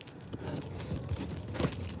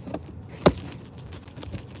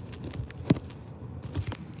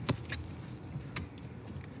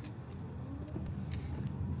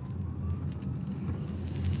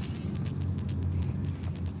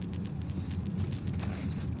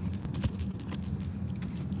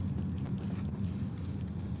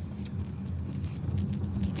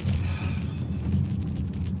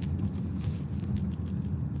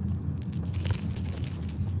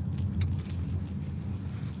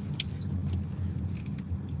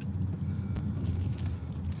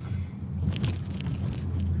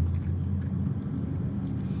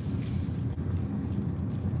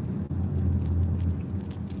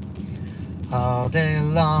 All day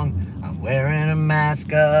long, I'm wearing a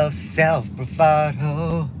mask of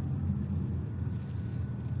self-bravado,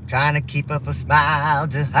 trying to keep up a smile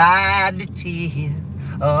to hide the tears.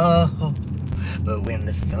 Oh, but when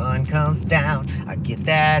the sun comes down, I get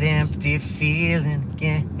that empty feeling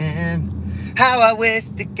again. How I wish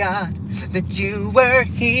to God that you were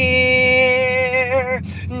here.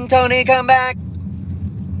 Tony, come back.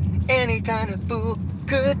 Any kind of fool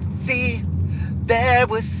could see there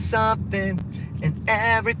was something in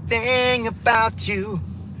everything about you.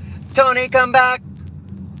 Tony, come back.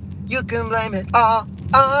 You can blame it all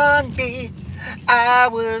on me. I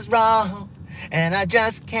was wrong, and I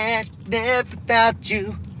just can't live without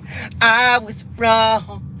you. I was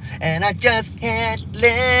wrong, and I just can't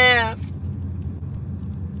live.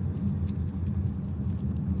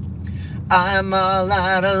 I'm all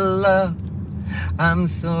out of love. I'm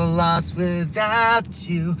so lost without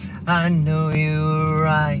you. I know you were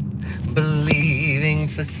right, believing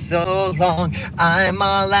for so long. I'm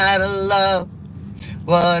all out of love.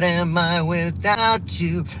 What am I without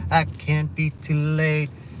you? I can't be too late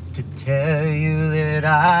to tell you that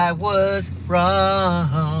I was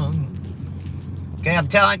wrong. Okay, I'm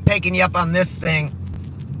taking you up on this thing.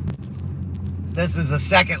 This is a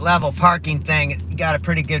second level parking thing. You got a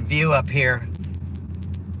pretty good view up here.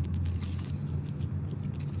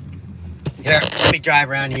 Here, let me drive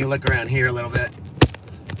around and you look around here a little bit.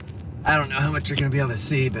 I don't know how much you're gonna be able to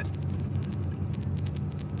see, but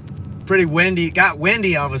pretty windy. It got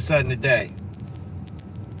windy all of a sudden today.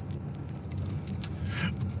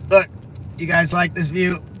 Look, you guys like this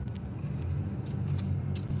view?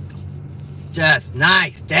 Just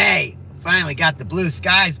nice day. Finally got the blue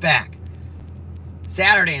skies back.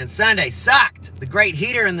 Saturday and Sunday sucked. The great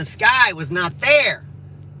heater in the sky was not there.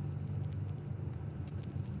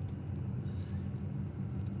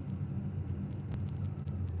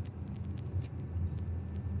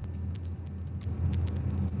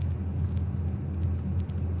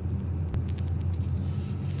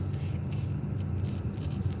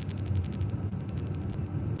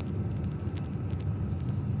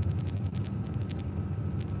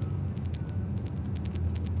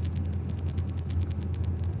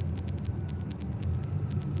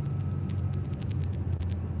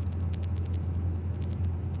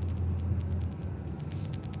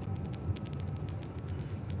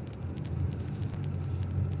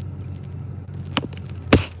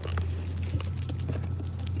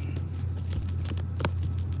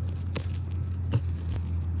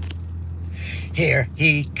 Here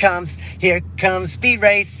comes Speed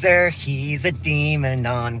Racer. He's a demon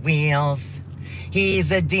on wheels.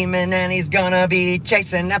 He's a demon and he's gonna be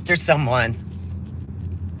chasing after someone.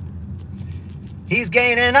 He's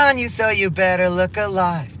gaining on you, so you better look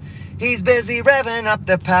alive. He's busy revving up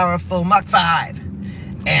the powerful Mach 5.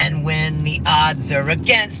 And when the odds are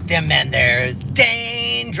against him and there's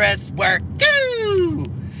dangerous work,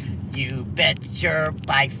 you bet your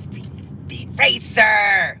life Speed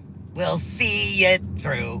Racer will see it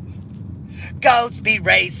through. Go Speed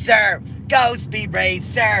Racer, go Speed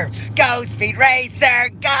Racer, go Speed Racer,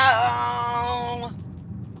 go!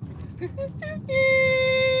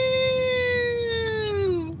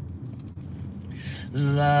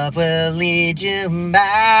 Love will lead you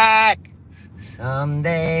back.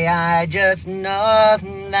 Someday I just know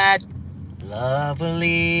that love will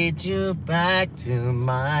lead you back to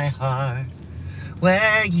my heart,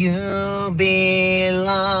 where you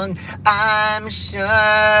belong. I'm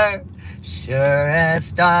sure, sure as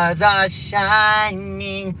stars are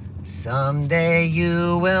shining, someday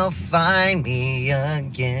you will find me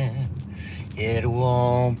again. It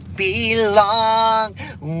won't be long.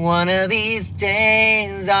 One of these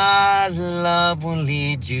days our love will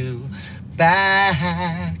lead you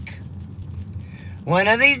back. One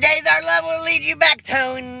of these days our love will lead you back,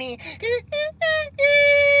 Tony.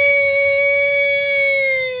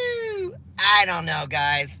 I don't know,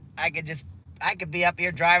 guys. I could be up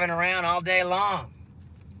here driving around all day long.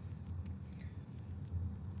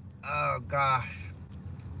 Oh gosh.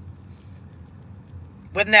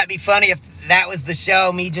 Wouldn't that be funny if that was the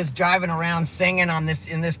show, me just driving around singing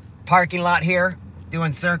in this parking lot here,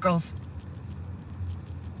 doing circles?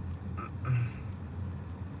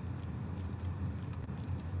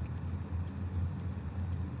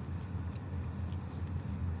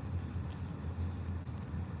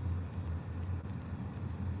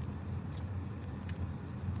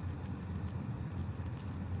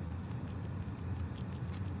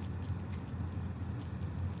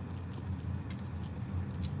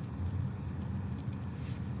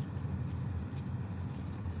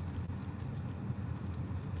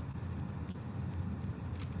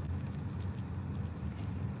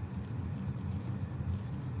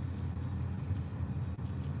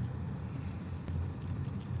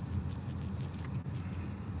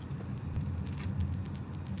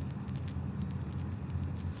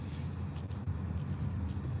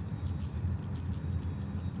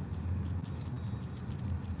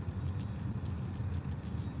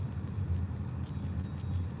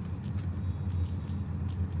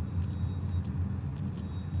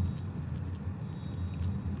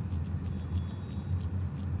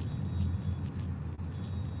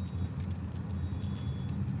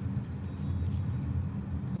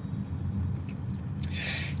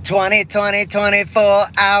 24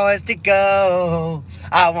 hours to go.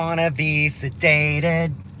 I wanna be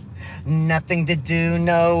sedated. Nothing to do,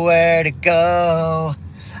 nowhere to go.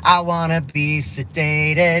 I wanna be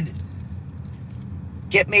sedated.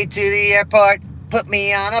 Get me to the airport, put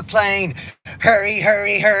me on a plane. Hurry,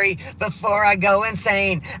 hurry, hurry, before I go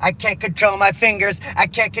insane. I can't control my fingers, I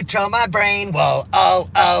can't control my brain. Whoa, oh,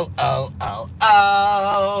 oh, oh, oh,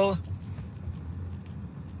 oh.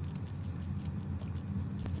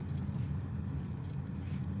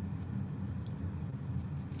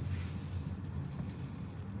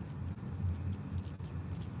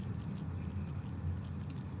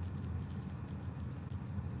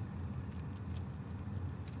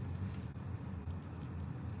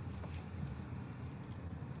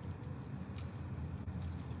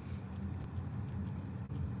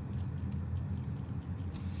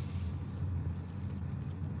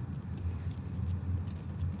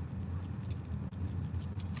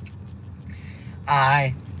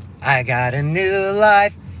 I got a new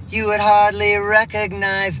life. You would hardly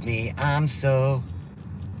recognize me. I'm so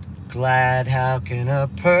glad. How can a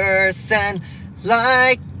person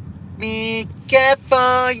like me care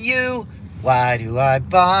for you? Why do I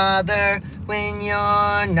bother when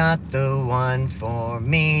you're not the one for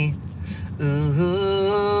me?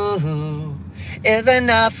 Ooh, is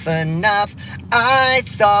enough enough? I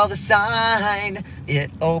saw the sign.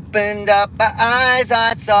 It opened up my eyes.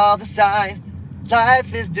 I saw the sign.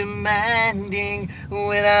 Life is demanding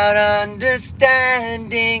without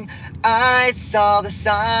understanding. I saw the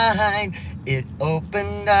sign. It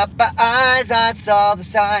opened up my eyes. I saw the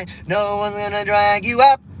sign. No one's gonna drag you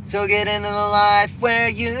up, so get into the life where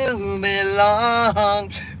you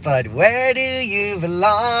belong. But where do you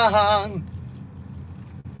belong?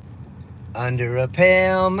 Under a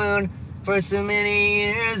pale moon. For so many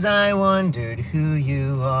years I wondered who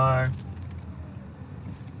you are.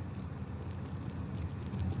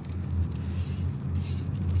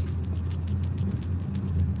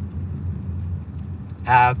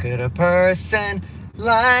 How could a person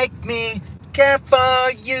like me care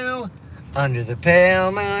for you? Under the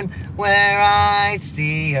pale moon where I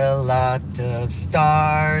see a lot of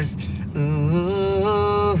stars.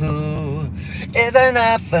 Ooh, is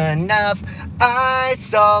enough enough? I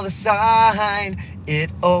saw the sign.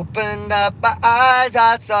 It opened up my eyes.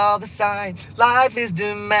 I saw the sign. Life is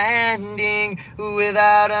demanding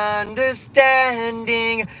without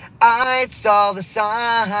understanding. I saw the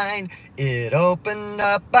sign. It opened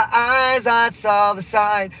up my eyes. I saw the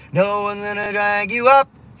sign. No one's gonna drag you up,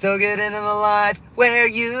 So get into the life where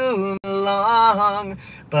you belong.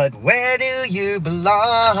 But where do you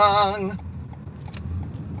belong?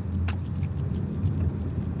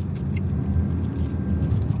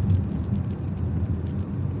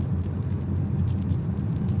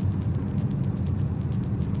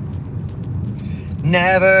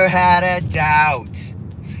 Never had a doubt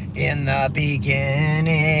in the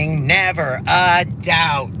beginning, never a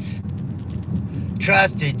doubt.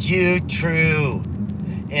 Trusted you true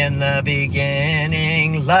in the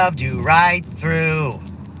beginning, loved you right through.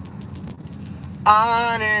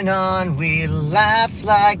 On and on we laugh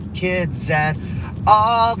like kids at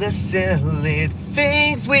all the silly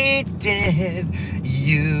things we did.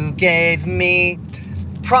 You gave me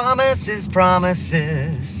promises,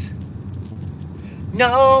 promises,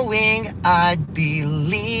 knowing I'd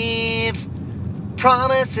believe.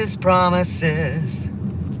 Promises, promises.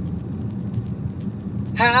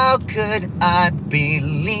 How could I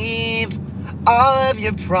believe all of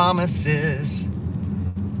your promises?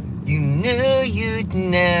 You knew you'd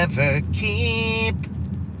never keep.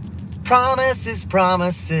 Promises,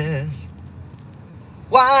 promises.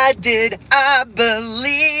 Why did I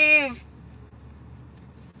believe?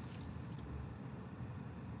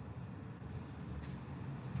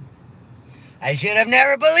 I should have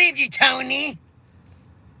never believed you, Tony.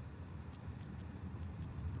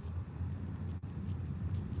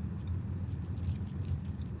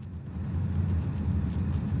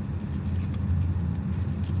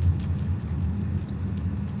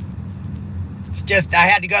 It's just, I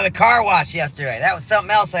had to go to the car wash yesterday. That was something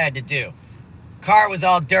else I had to do. Car was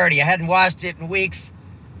all dirty. I hadn't washed it in weeks.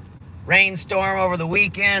 Rainstorm over the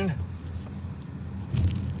weekend.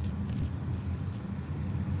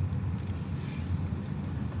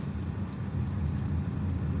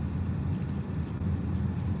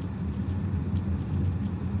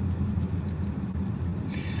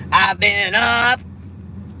 I've been up,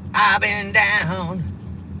 I've been down.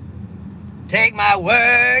 Take my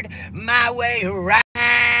word, my way around.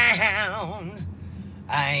 I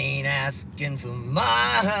ain't asking for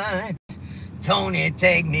much. Tony,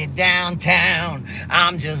 take me downtown.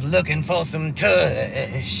 I'm just looking for some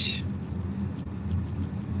tush.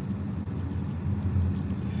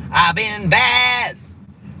 I've been bad,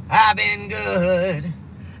 I've been good.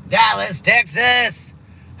 Dallas, Texas,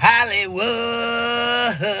 Hollywood.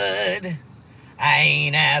 I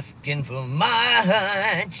ain't asking for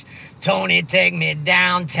much. Tony, take me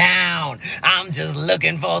downtown. I'm just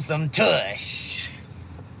looking for some tush.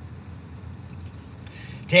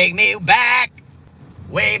 Take me back,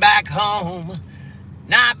 way back home.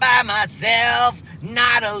 Not by myself,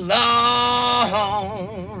 not alone.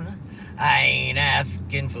 I ain't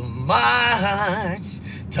asking for much.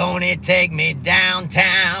 Tony, take me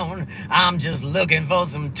downtown. I'm just looking for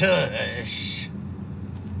some tush.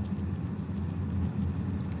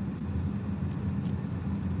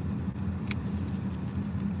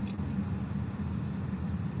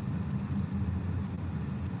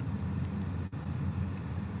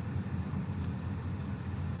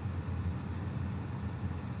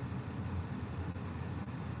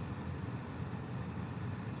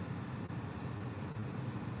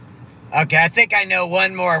 Okay, I think I know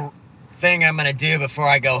one more thing I'm going to do before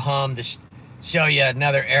I go home to show you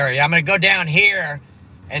another area. I'm going to go down here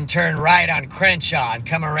and turn right on Crenshaw and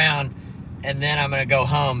come around, and then I'm going to go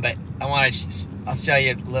home. But I'll show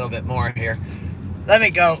you a little bit more here. Let me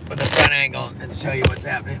go with the front angle and show you what's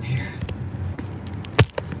happening here.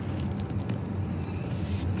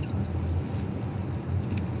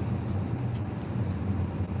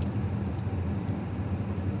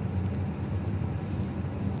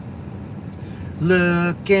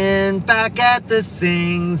 Looking back at the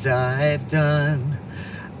things I've done,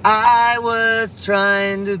 I was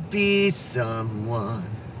trying to be someone.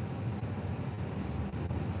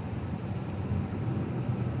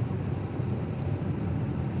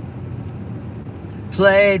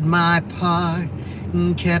 Played my part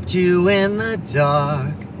and kept you in the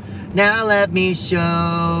dark. Now let me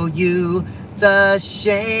show you the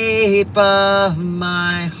shape of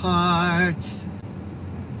my heart.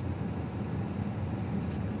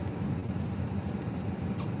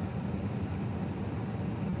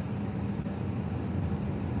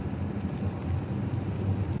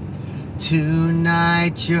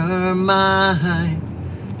 Tonight you're mine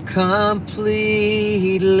completely.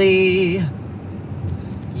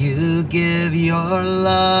 You give your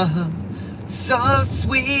love so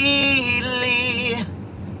sweetly.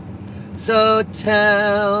 So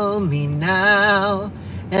tell me now,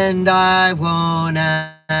 and I won't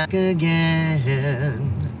ask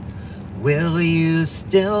again. Will you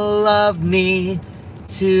still love me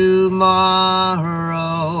tomorrow.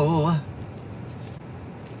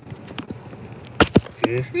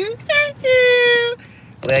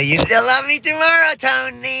 Will you still love me tomorrow,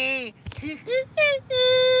 Tony?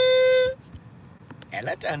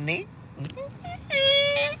 Hello, Tony.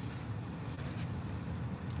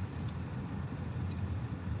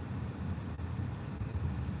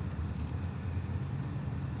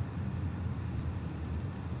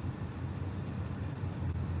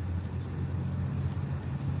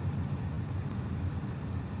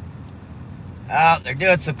 Oh, they're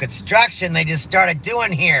doing some construction they just started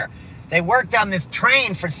doing here. They worked on this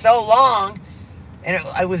train for so long, and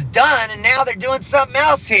it was done, and now they're doing something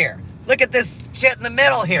else here. Look at this shit in the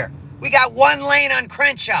middle here. We got one lane on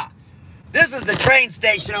Crenshaw. This is the train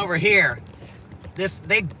station over here.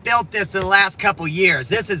 They built this in the last couple years.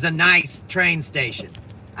 This is a nice train station.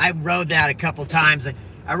 I rode that a couple times.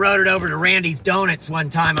 I rode it over to Randy's Donuts one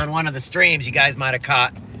time on one of the streams you guys might have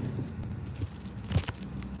caught.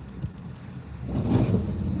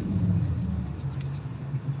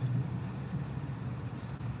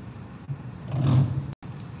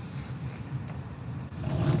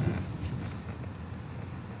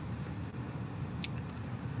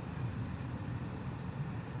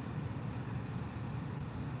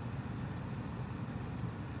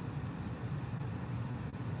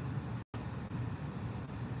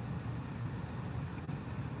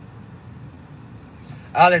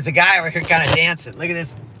 Oh, there's a guy over here kind of dancing. Look at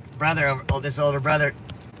this brother, this older brother.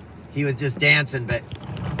 He was just dancing, but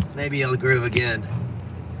maybe he'll groove again.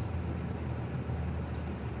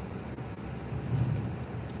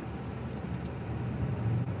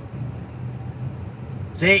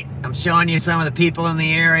 See, I'm showing you some of the people in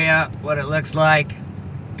the area, what it looks like.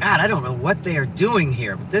 God, I don't know what they are doing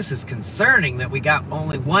here, but this is concerning that we got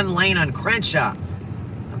only one lane on Crenshaw.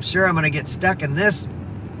 I'm sure I'm going to get stuck in this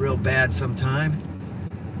real bad sometime.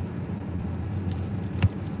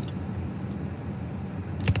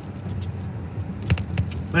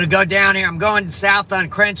 I'm going to go down here. I'm going south on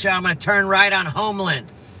Crenshaw. I'm going to turn right on Homeland.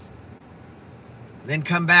 Then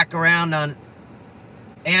come back around on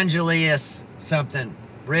Angelius something,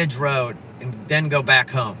 Ridge Road, and then go back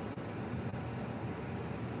home.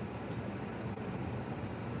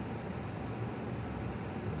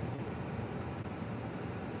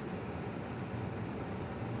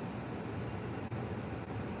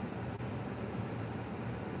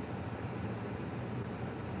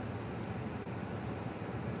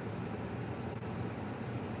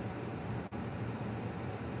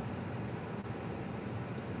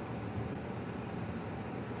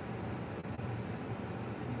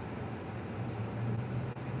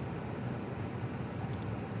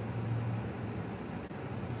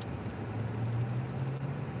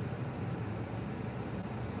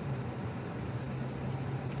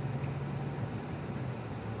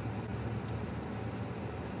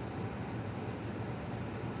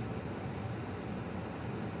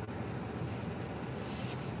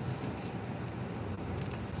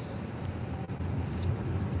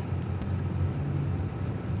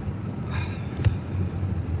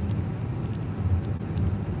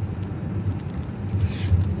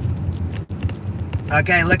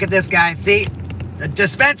 Okay, look at this, guys. See the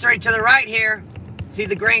dispensary to the right here. See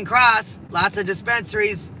the green cross? Lots of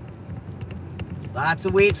dispensaries. Lots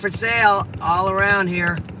of weed for sale all around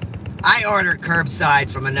here. I ordered curbside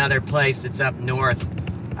from another place that's up north.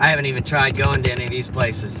 I haven't even tried going to any of these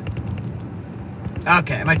places.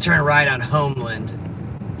 Okay, I'm gonna turn right on Homeland.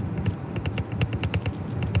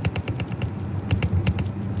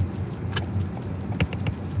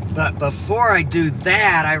 But before I do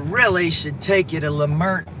that, I really should take you to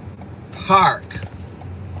Lemert Park.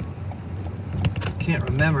 Can't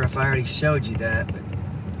remember if I already showed you that, but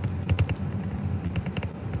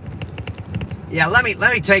yeah, let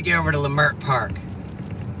me take you over to Lemert Park.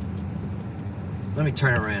 Let me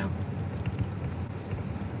turn around.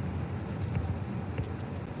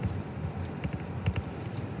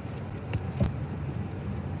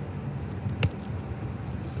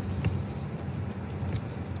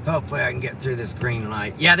 Hopefully I can get through this green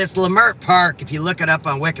light. Yeah, this Lemert Park, if you look it up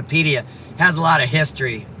on Wikipedia, has a lot of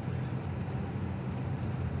history.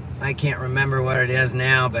 I can't remember what it is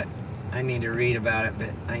now, but I need to read about it. But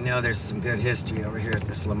I know there's some good history over here at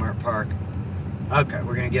this Lemert Park. Okay,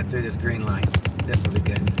 we're going to get through this green light. This will be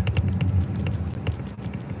good.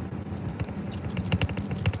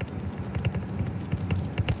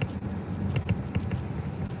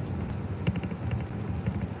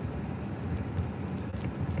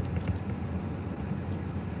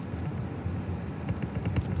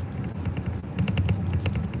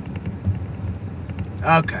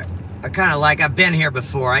 Okay, I kind of like, I've been here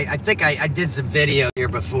before. I think I did some video here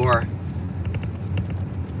before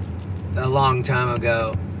a long time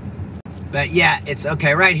ago. But yeah, it's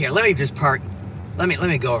okay right here. Let me just park. Let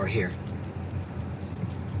me go over here.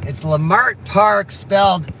 It's Lemert Park,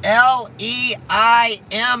 spelled L-E-I-M-E-R-T.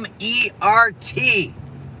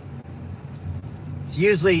 It's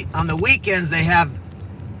usually on the weekends they have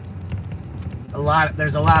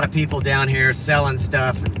there's a lot of people down here selling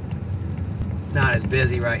stuff. And it's not as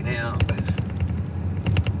busy right now, but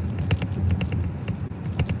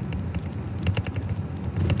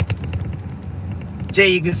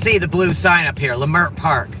see, you can see the blue sign up here, Lemert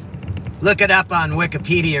Park. Look it up on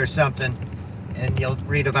Wikipedia or something, and you'll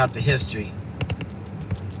read about the history.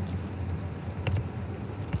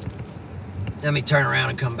 Let me turn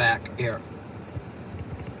around and come back here.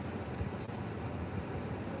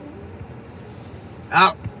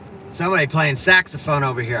 Oh, somebody playing saxophone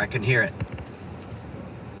over here. I can hear it.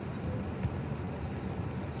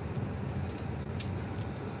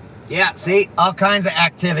 Yeah, see, all kinds of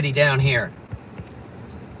activity down here.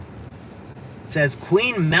 It says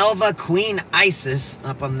Queen Melva, Queen Isis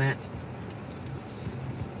up on that.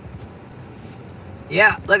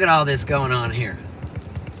 Yeah, look at all this going on here.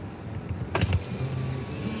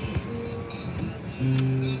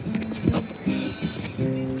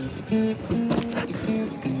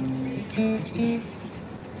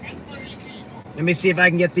 Let me see if I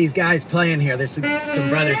can get these guys playing here. There's some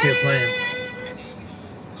brothers here playing.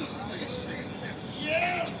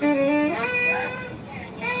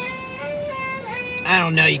 I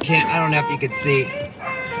don't know, you can't, I don't know if you could see.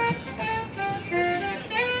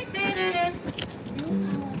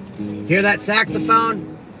 Hear that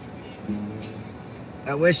saxophone?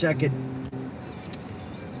 I wish I could.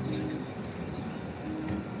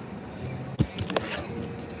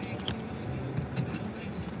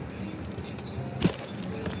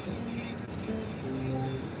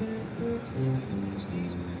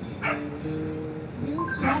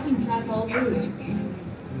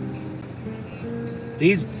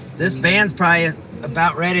 This band's probably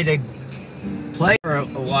about ready to play for a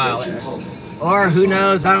while. Or who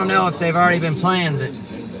knows, I don't know if they've already been playing, but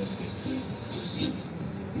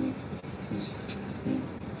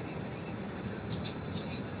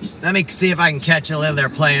let me see if I can catch a live they're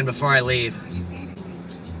playing before I leave.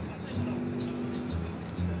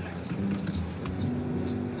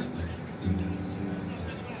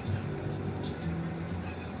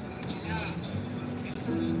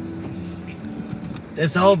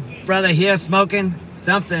 This old brother here smoking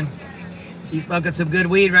something. He's smoking some good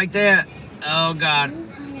weed right there. Oh, God.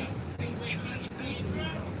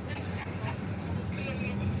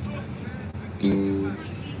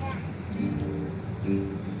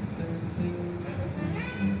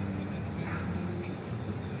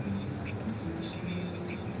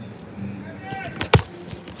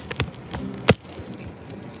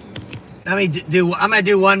 I'm gonna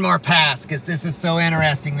do one more pass because this is so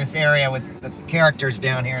interesting, this area with the characters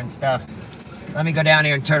down here and stuff. Let me go down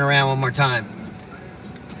here and turn around one more time.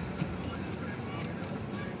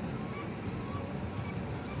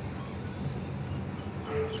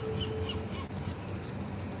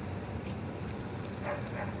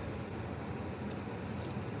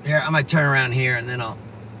 Here, I'm gonna turn around here and then I'll.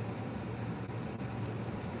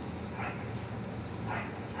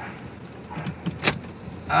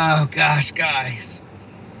 Oh gosh, guys.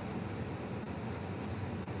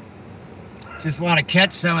 Just want to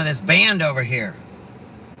catch some of this band over here.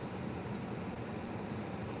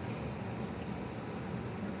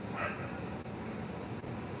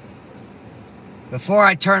 Before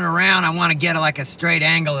I turn around, I want to get like a straight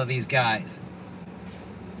angle of these guys.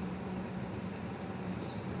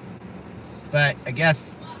 But I guess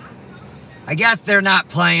they're not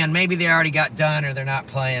playing. Maybe they already got done or they're not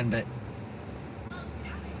playing, but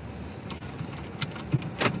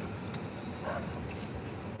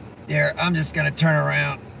there, I'm just gonna turn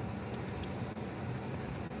around.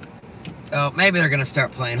 Oh, maybe they're gonna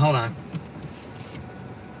start playing. Hold on.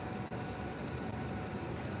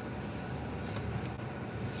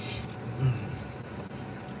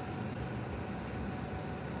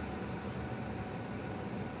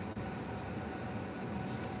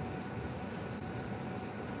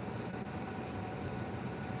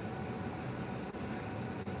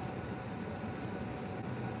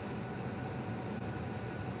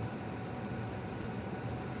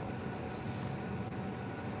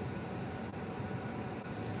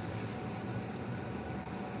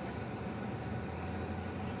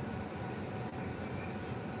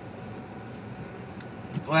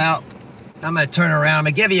 Well, I'm going to turn around. I'm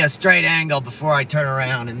going to give you a straight angle before I turn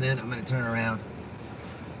around, and then I'm going to turn around.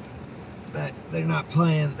 but they're not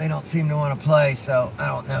playing. They don't seem to want to play, so I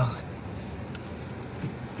don't know.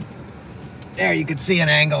 There you can see an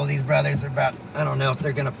angle. These brothers are about, I don't know if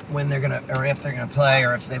they're gonna, when they're gonna, or if they're gonna play,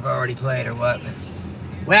 or if they've already played or what. But,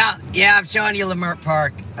 well, yeah, I'm showing you Lamert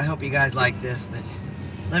Park. I hope you guys like this, but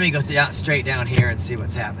let me go straight down here and see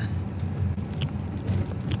what's happening.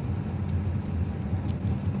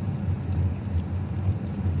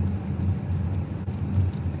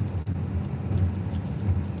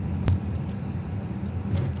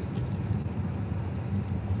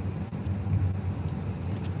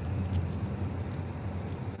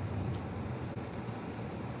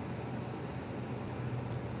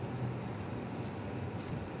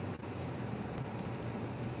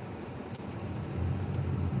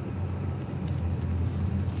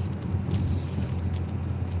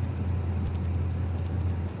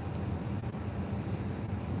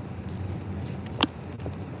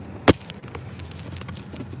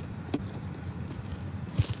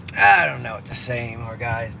 I don't know what to say anymore,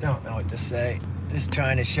 guys. Don't know what to say. Just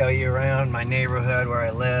trying to show you around my neighborhood where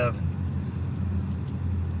I live.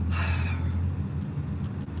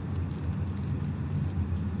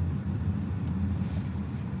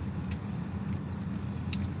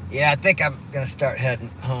 Yeah, I think I'm gonna start heading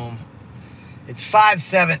home. It's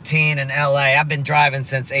 5:17 in LA. I've been driving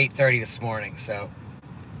since 8:30 this morning, so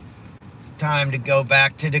it's time to go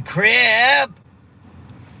back to the crib.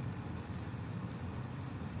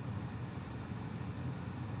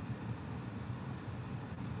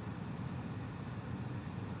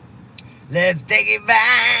 Let's take it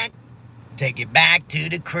back to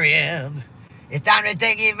the crib. It's time to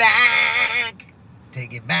take it back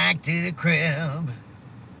to the crib.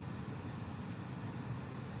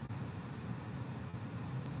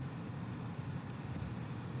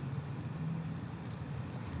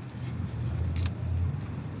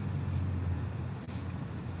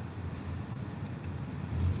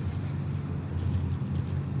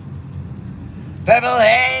 Purple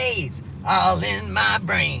haze all in my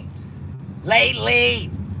brain. Lately,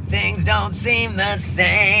 things don't seem the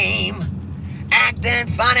same. Acting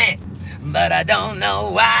funny, but I don't know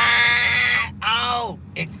why. Oh,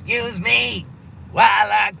 excuse me while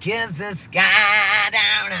I kiss the sky.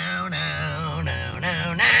 Down, down, down, down,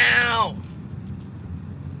 down, down.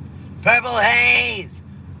 Purple haze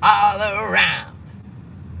all around.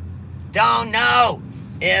 Don't know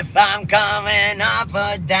if I'm coming up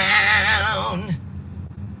or down.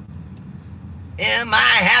 Am I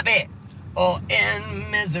happy or in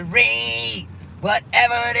misery?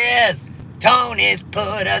 Whatever it is, Tony's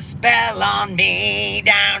put a spell on me.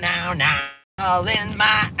 Down, down, down, all in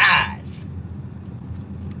my eyes.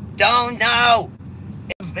 Don't know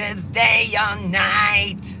if it's day or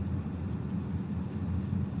night.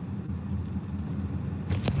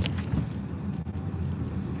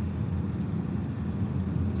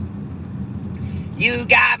 You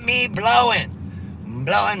got me blowing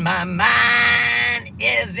my mind.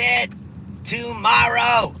 Is it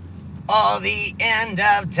tomorrow or the end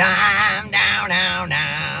of time? Now, now,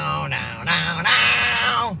 now, now, now,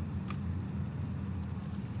 now.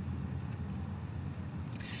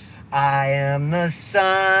 I am the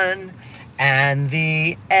sun and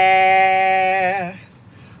the air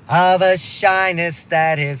of a shyness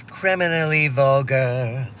that is criminally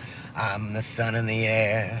vulgar. I'm the sun and the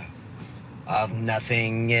air of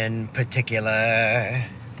nothing in particular.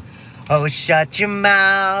 Oh, shut your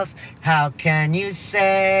mouth. How can you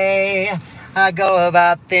say I go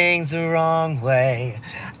about things the wrong way?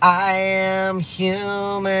 I am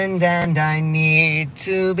human and I need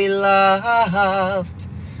to be loved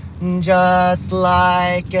just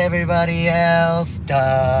like everybody else does.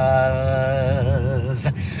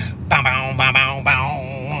 Bow, bow, bow, bow,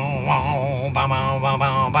 bow, bow, bow, bow,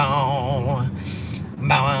 bow, bow.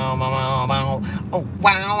 Bow, bow, bow, bow. Oh,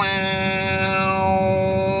 wow, wow.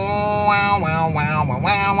 Wow, wow, wow, wow,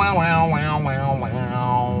 wow, wow, wow, wow, wow,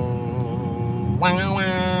 wow. Wow,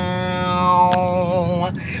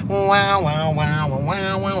 wow. Wow, wow, wow, wow,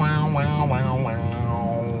 wow, wow, wow, wow, wow.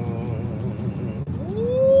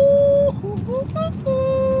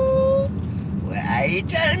 What you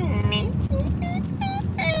done me?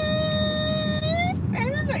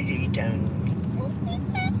 What you done?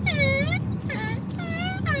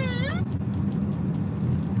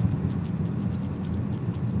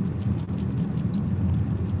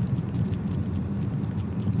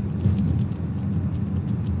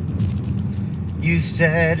 You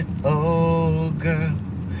said, oh girl,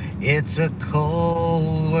 it's a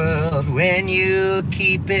cold world when you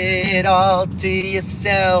keep it all to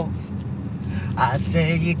yourself. I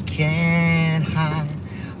say you can't hide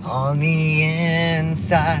on the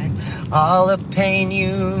inside. All the pain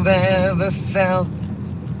you've ever felt.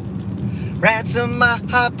 Ransom my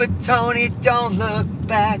heart, but Tony, don't look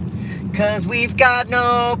back, 'cause we've got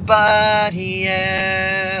nobody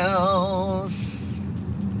else.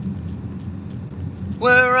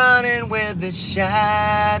 We're running with the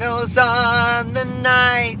shadows on the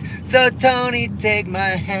night. So Tony, take my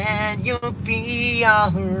hand, you'll be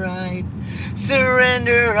alright.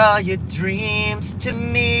 Surrender all your dreams to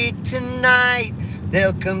me tonight.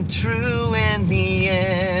 They'll come true in the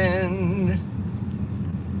end.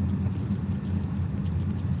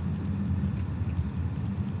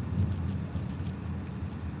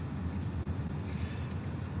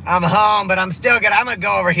 I'm home, but I'm still good. I'm gonna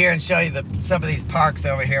go over here and show you some of these parks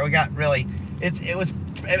over here. We got really, it was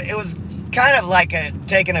kind of like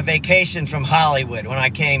taking a vacation from Hollywood when I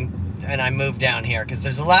came and I moved down here, because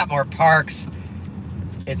there's a lot more parks.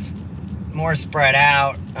 It's more spread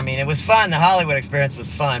out. I mean, it was fun. The Hollywood experience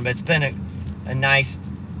was fun, but it's been a nice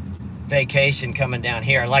vacation coming down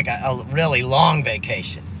here, like a really long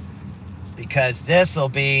vacation, because this will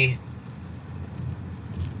be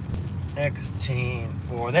 16,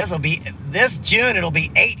 this June, it'll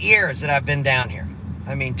be 8 years that I've been down here.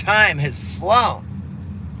 I mean, time has flown.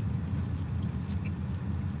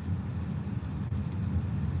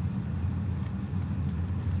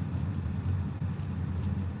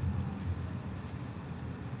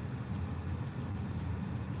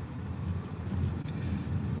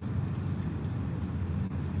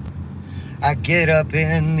 I get up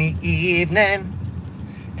in the evening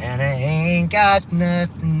and I ain't got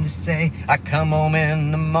nothing to say. I come home in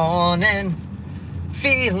the morning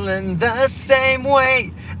feeling the same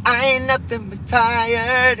way. I ain't nothing but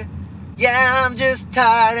tired. Yeah, I'm just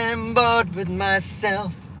tired and bored with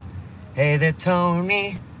myself. Hey there,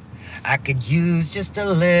 Tony, I could use just a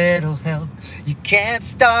little help. You can't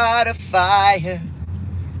start a fire.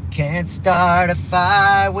 Can't start a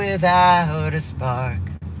fire without a spark.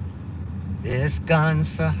 This gun's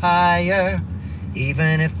for hire,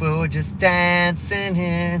 even if we were just dancing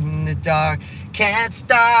in the dark. Can't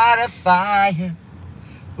start a fire,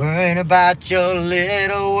 worrying about your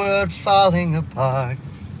little world falling apart.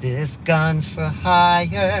 This gun's for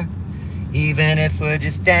hire, even if we're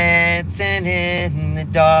just dancing in the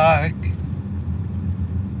dark.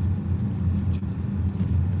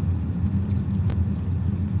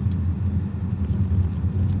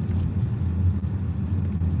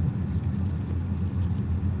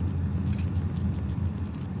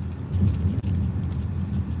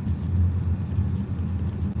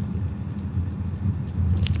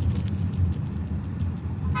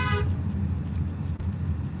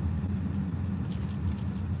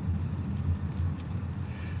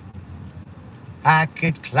 I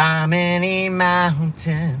could climb any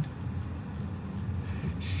mountain,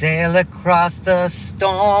 sail across the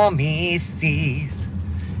stormy seas,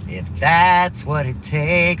 if that's what it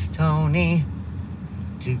takes, Tony.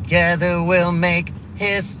 Together we'll make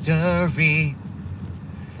history.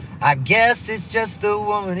 I guess it's just the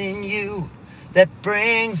woman in you that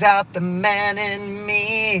brings out the man in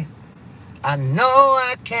me. I know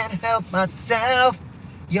I can't help myself.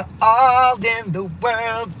 You're all in the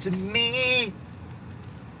world to me.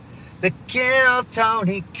 The Kill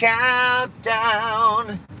Tony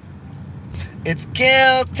Countdown. It's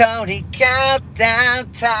Kill Tony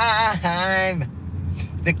Countdown time.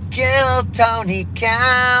 The Kill Tony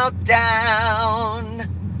Countdown.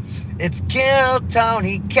 It's Kill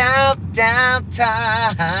Tony Countdown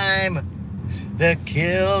time. The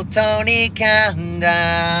Kill Tony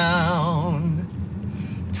Countdown.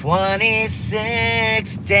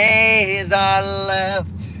 26 days are left.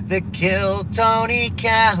 The Kill Tony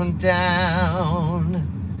Countdown.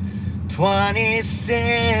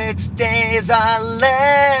 26 days are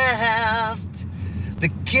left. The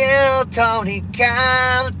Kill Tony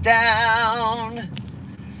Countdown.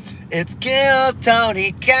 It's Kill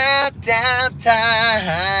Tony Countdown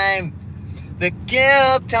time. The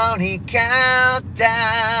Kill Tony Countdown.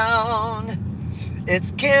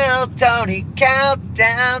 It's Kill Tony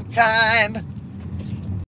Countdown time.